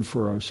good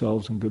for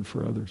ourselves and good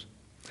for others.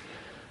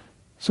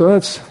 So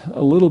that's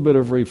a little bit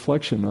of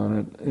reflection on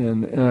it,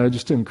 and I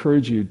just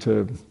encourage you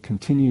to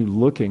continue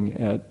looking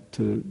at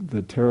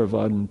the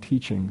Theravadan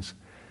teachings,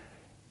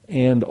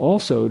 and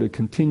also to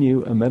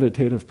continue a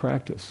meditative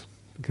practice,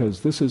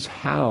 because this is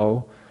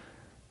how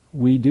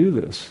we do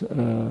this.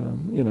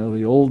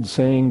 The old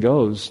saying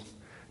goes,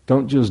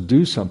 don't just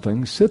do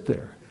something, sit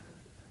there.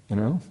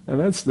 And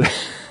that's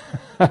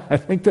I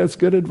think that's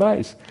good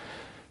advice.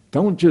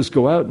 Don't just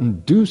go out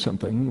and do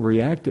something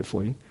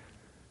reactively.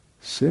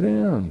 Sit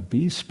down,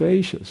 be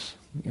spacious,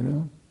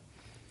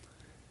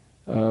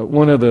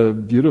 One of the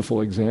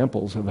beautiful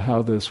examples of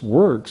how this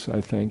works,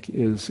 I think,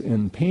 is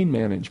in pain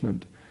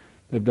management.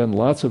 They've done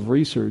lots of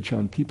research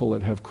on people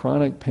that have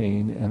chronic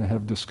pain and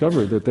have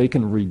discovered that they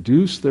can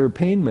reduce their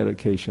pain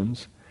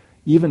medications,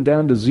 even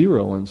down to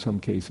 0 in some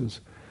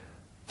cases,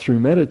 through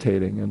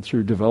meditating and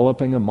through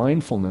developing a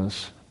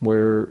mindfulness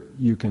where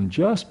you can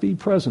just be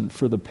present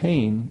for the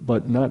pain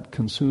but not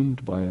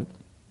consumed by it.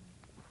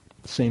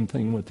 Same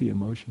thing with the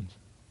emotions.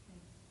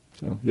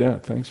 So,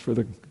 thanks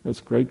that's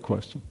a great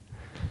question.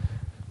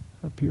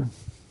 Up here.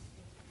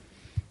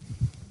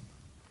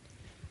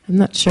 I'm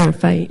not sure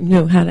if I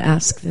know how to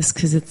ask this,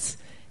 because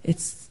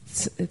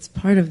it's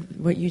part of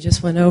what you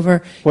just went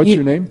over. What's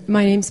your name?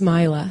 My name's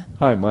Mila.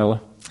 Hi,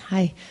 Mila.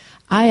 Hi.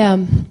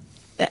 I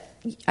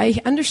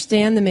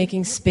understand the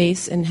making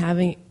space and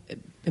having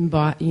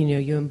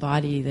you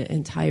embody the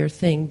entire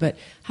thing, but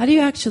how do you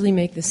actually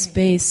make the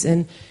space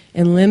and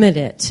limit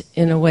it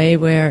in a way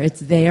where it's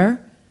there,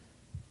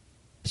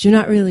 but you're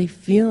not really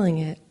feeling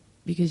it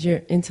because you're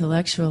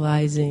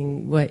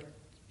intellectualizing what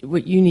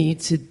you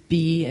need to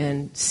be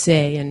and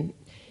say,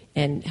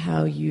 and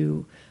how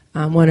you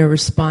want to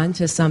respond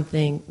to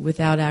something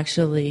without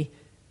actually,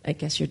 I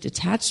guess you're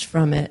detached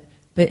from it,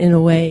 but in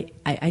a way,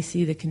 I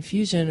see the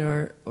confusion,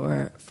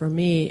 or for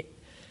me,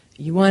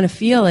 you want to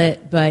feel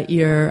it, but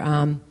you're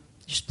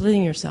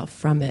splitting yourself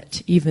from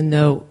it, even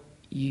though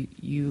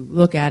you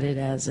look at it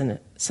as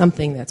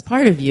something that's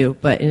part of you,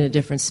 but in a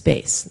different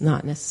space,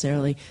 not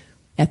necessarily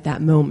at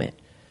that moment.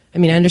 I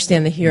mean, I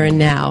understand the here and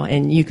now,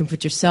 and you can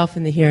put yourself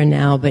in the here and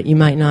now, but you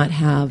might not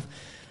have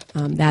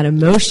that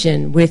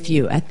emotion with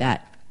you at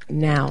that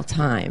now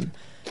time.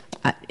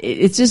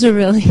 It's just a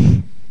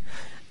really,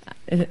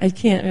 I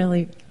can't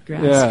really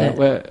grasp it.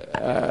 Well,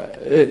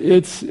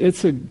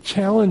 it's a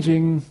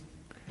challenging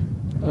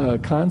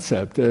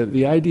concept.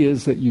 The idea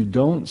is that you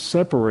don't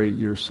separate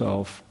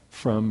yourself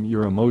from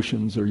your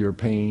emotions or your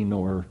pain,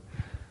 or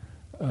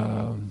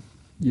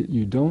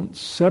you don't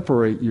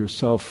separate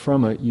yourself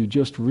from it. You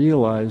just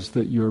realize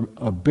that you're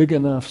a big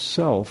enough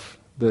self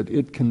that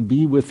it can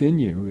be within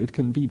you, it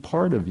can be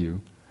part of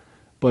you,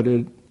 but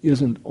it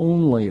isn't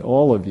only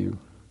all of you.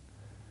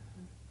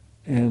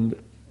 And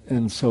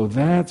so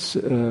that's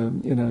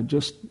again,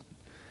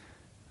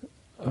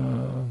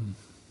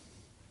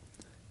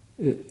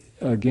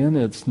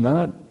 it's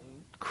not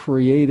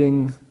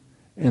creating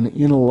an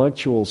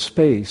intellectual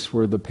space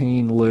where the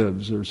pain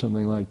lives or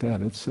something like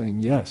that. It's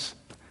saying, yes,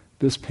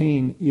 this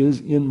pain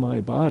is in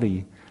my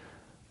body,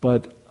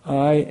 but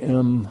I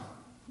am,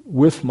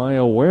 with my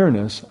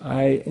awareness,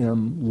 I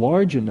am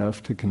large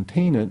enough to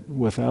contain it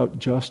without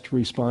just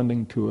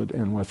responding to it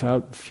and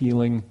without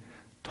feeling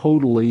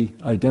totally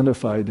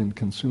identified and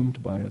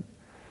consumed by it.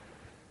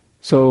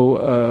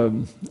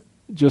 So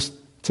just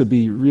to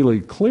be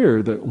really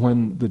clear, that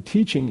when the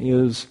teaching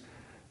is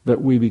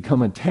that we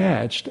become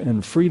attached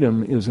and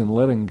freedom is in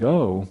letting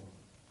go,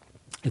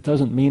 it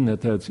doesn't mean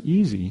that that's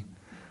easy,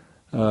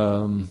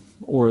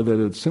 or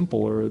that it's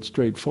simple or it's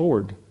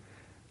straightforward.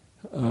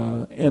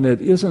 And it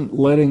isn't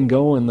letting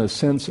go in the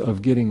sense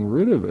of getting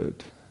rid of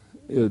it.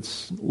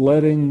 It's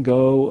letting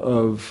go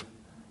of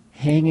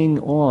hanging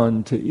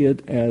on to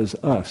it as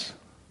us,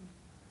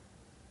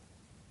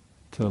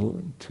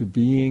 to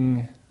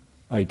being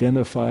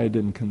identified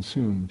and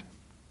consumed.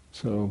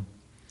 So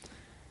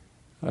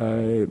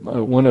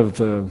one of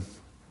the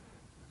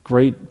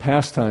great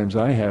pastimes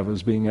I have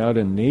is being out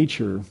in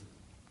nature,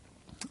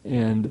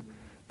 and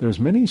there's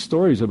many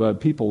stories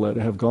about people that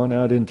have gone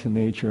out into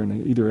nature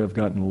and either have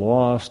gotten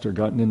lost or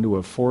gotten into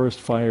a forest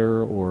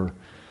fire or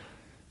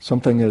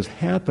something has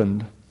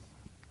happened.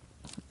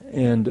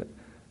 And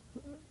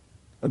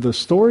the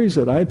stories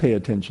that I pay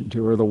attention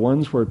to are the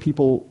ones where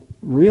people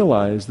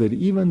realize that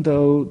even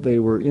though they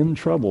were in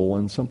trouble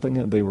when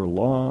they were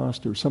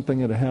lost or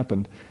something had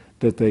happened,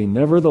 that they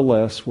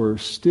nevertheless were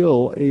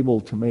still able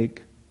to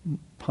make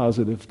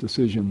positive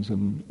decisions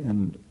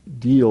and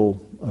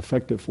deal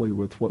effectively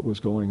with what was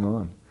going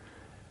on.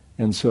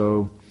 And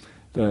so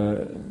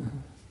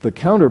the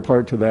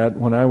counterpart to that,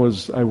 when I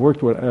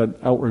worked at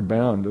Outward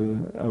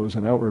Bound. I was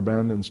an Outward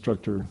Bound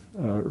instructor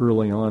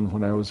early on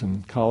when I was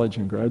in college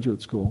and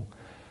graduate school.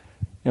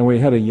 And we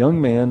had a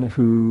young man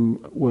who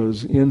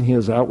was in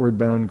his Outward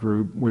Bound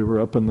group. We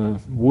were up in the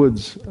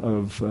woods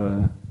of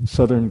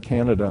southern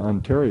Canada,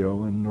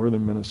 Ontario, and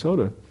northern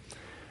Minnesota.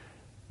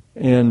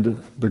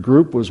 And the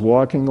group was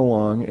walking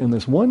along, and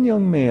this one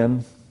young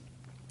man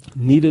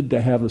needed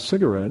to have a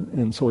cigarette,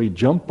 and so he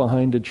jumped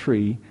behind a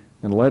tree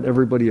and let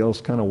everybody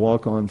else kind of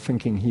walk on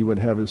thinking he would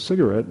have his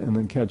cigarette and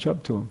then catch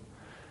up to him.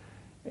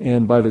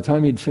 And by the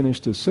time he'd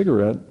finished his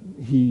cigarette,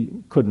 he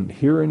couldn't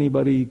hear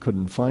anybody,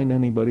 couldn't find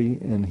anybody,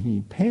 and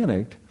he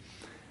panicked.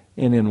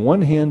 And in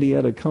one hand he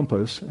had a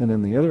compass, and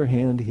in the other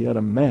hand he had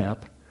a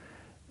map,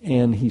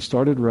 and he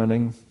started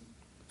running,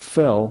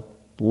 fell,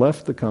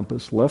 left the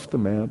compass, left the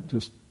map,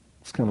 just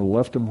kind of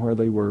left them where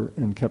they were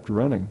and kept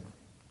running.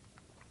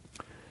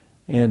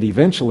 And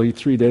eventually,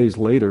 3 days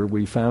later,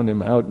 we found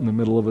him out in the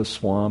middle of a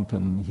swamp,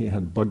 and he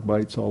had bug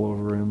bites all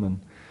over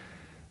him,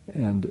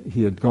 and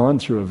he had gone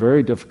through a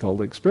very difficult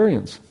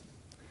experience.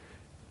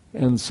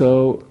 And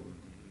so,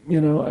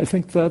 I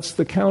think that's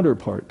the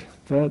counterpart.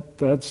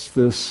 That's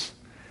this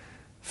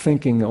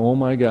thinking, oh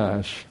my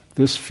gosh,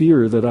 this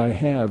fear that I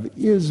have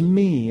is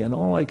me, and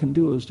all I can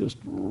do is just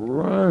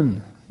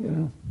run,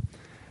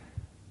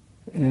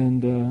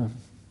 And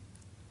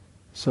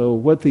so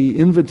what the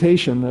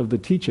invitation of the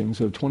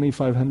teachings of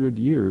 2,500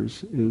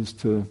 years is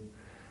to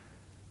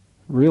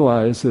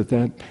realize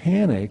that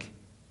panic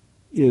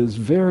is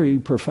very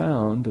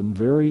profound and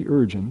very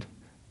urgent,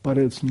 but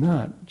it's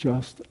not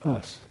just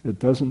us. It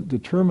doesn't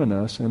determine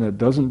us, and it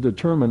doesn't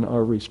determine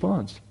our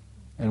response.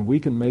 And we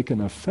can make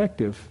an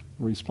effective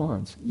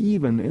response,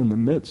 even in the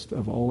midst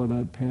of all of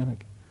that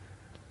panic.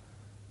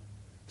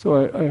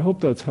 So I hope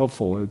that's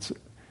helpful.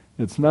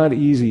 It's not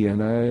easy,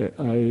 and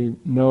I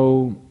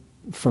know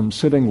from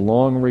sitting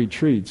long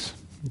retreats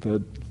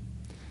that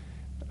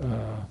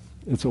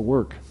it's a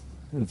work.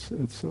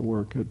 It's a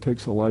work. It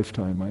takes a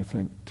lifetime, I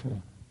think,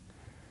 to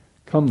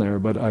come there.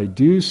 But I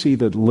do see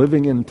that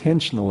living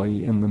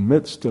intentionally in the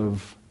midst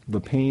of the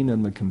pain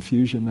and the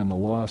confusion and the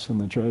loss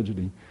and the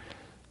tragedy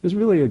is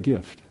really a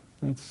gift.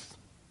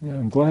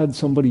 I'm glad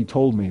somebody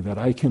told me that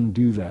I can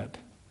do that.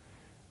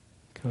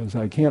 Because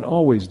I can't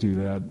always do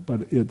that,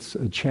 but it's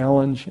a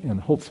challenge, and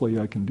hopefully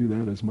I can do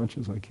that as much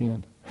as I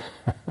can.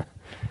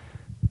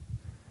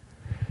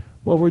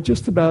 Well, we're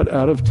just about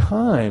out of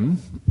time,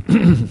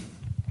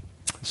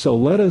 so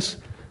let us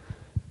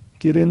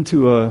get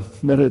into a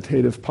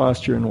meditative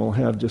posture, and we'll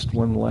have just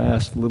one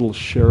last little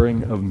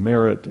sharing of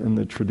merit in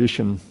the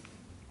tradition.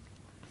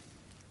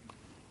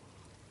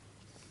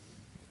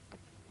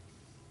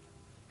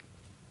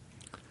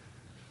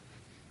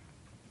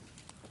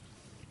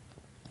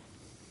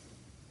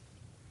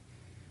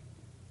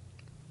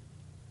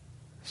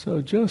 So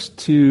just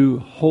to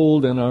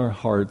hold in our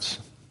hearts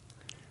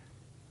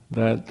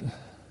that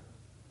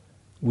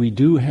we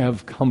do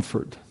have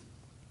comfort.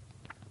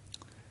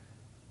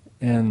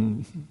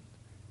 And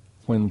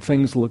when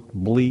things look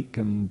bleak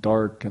and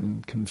dark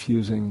and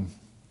confusing,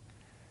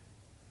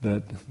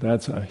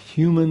 that's a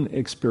human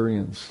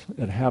experience.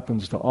 It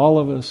happens to all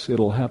of us.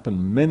 It'll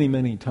happen many,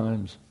 many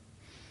times.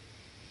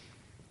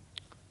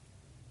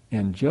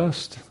 And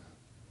just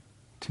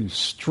to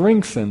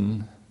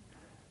strengthen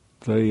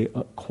the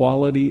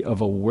quality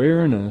of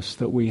awareness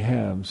that we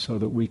have so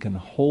that we can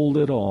hold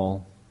it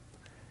all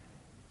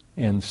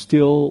and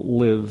still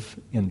live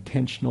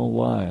intentional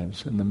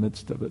lives in the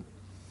midst of it.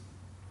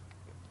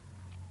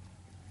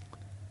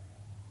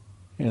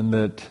 And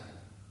that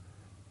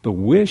the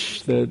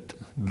wish that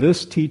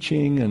this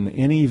teaching and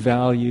any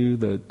value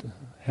that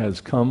has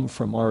come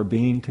from our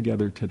being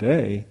together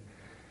today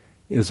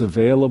is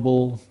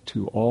available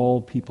to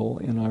all people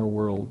in our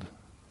world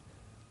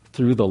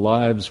through the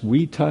lives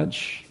we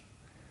touch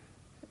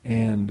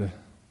and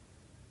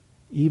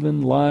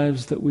even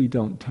lives that we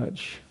don't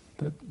touch.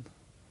 That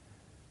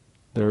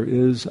there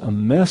is a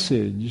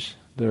message,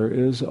 there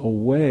is a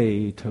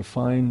way to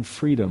find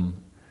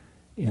freedom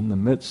in the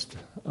midst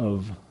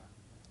of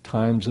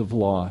times of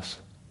loss.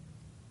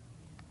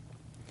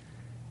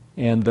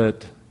 And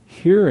that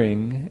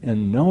hearing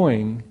and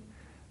knowing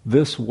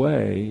this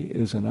way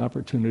is an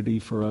opportunity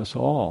for us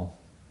all,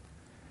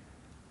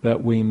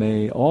 that we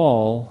may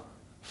all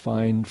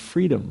find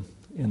freedom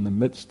in the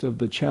midst of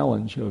the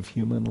challenge of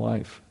human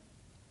life.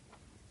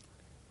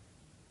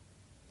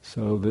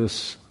 So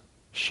this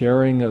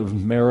sharing of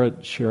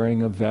merit,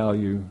 sharing of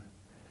value,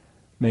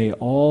 may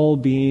all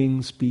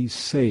beings be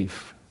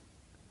safe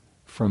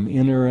from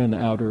inner and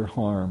outer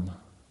harm.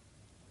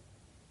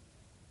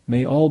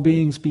 May all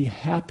beings be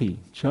happy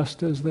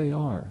just as they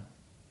are.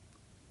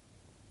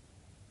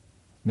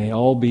 May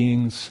all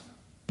beings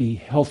be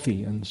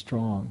healthy and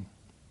strong.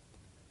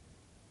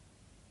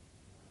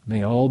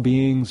 May all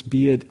beings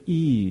be at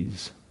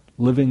ease,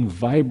 living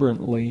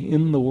vibrantly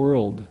in the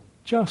world,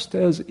 just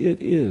as it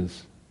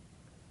is,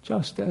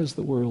 just as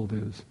the world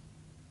is.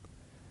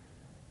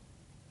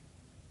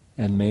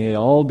 And may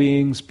all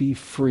beings be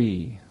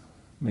free.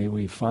 May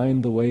we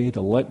find the way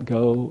to let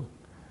go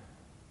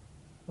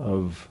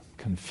of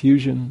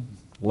confusion,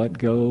 let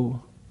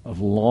go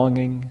of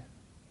longing,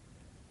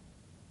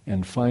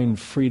 and find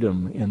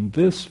freedom in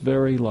this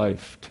very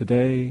life,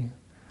 today,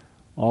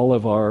 all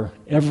of our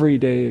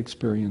everyday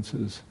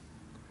experiences,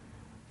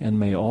 and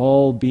may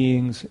all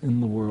beings in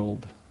the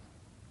world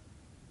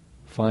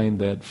find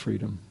that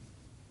freedom.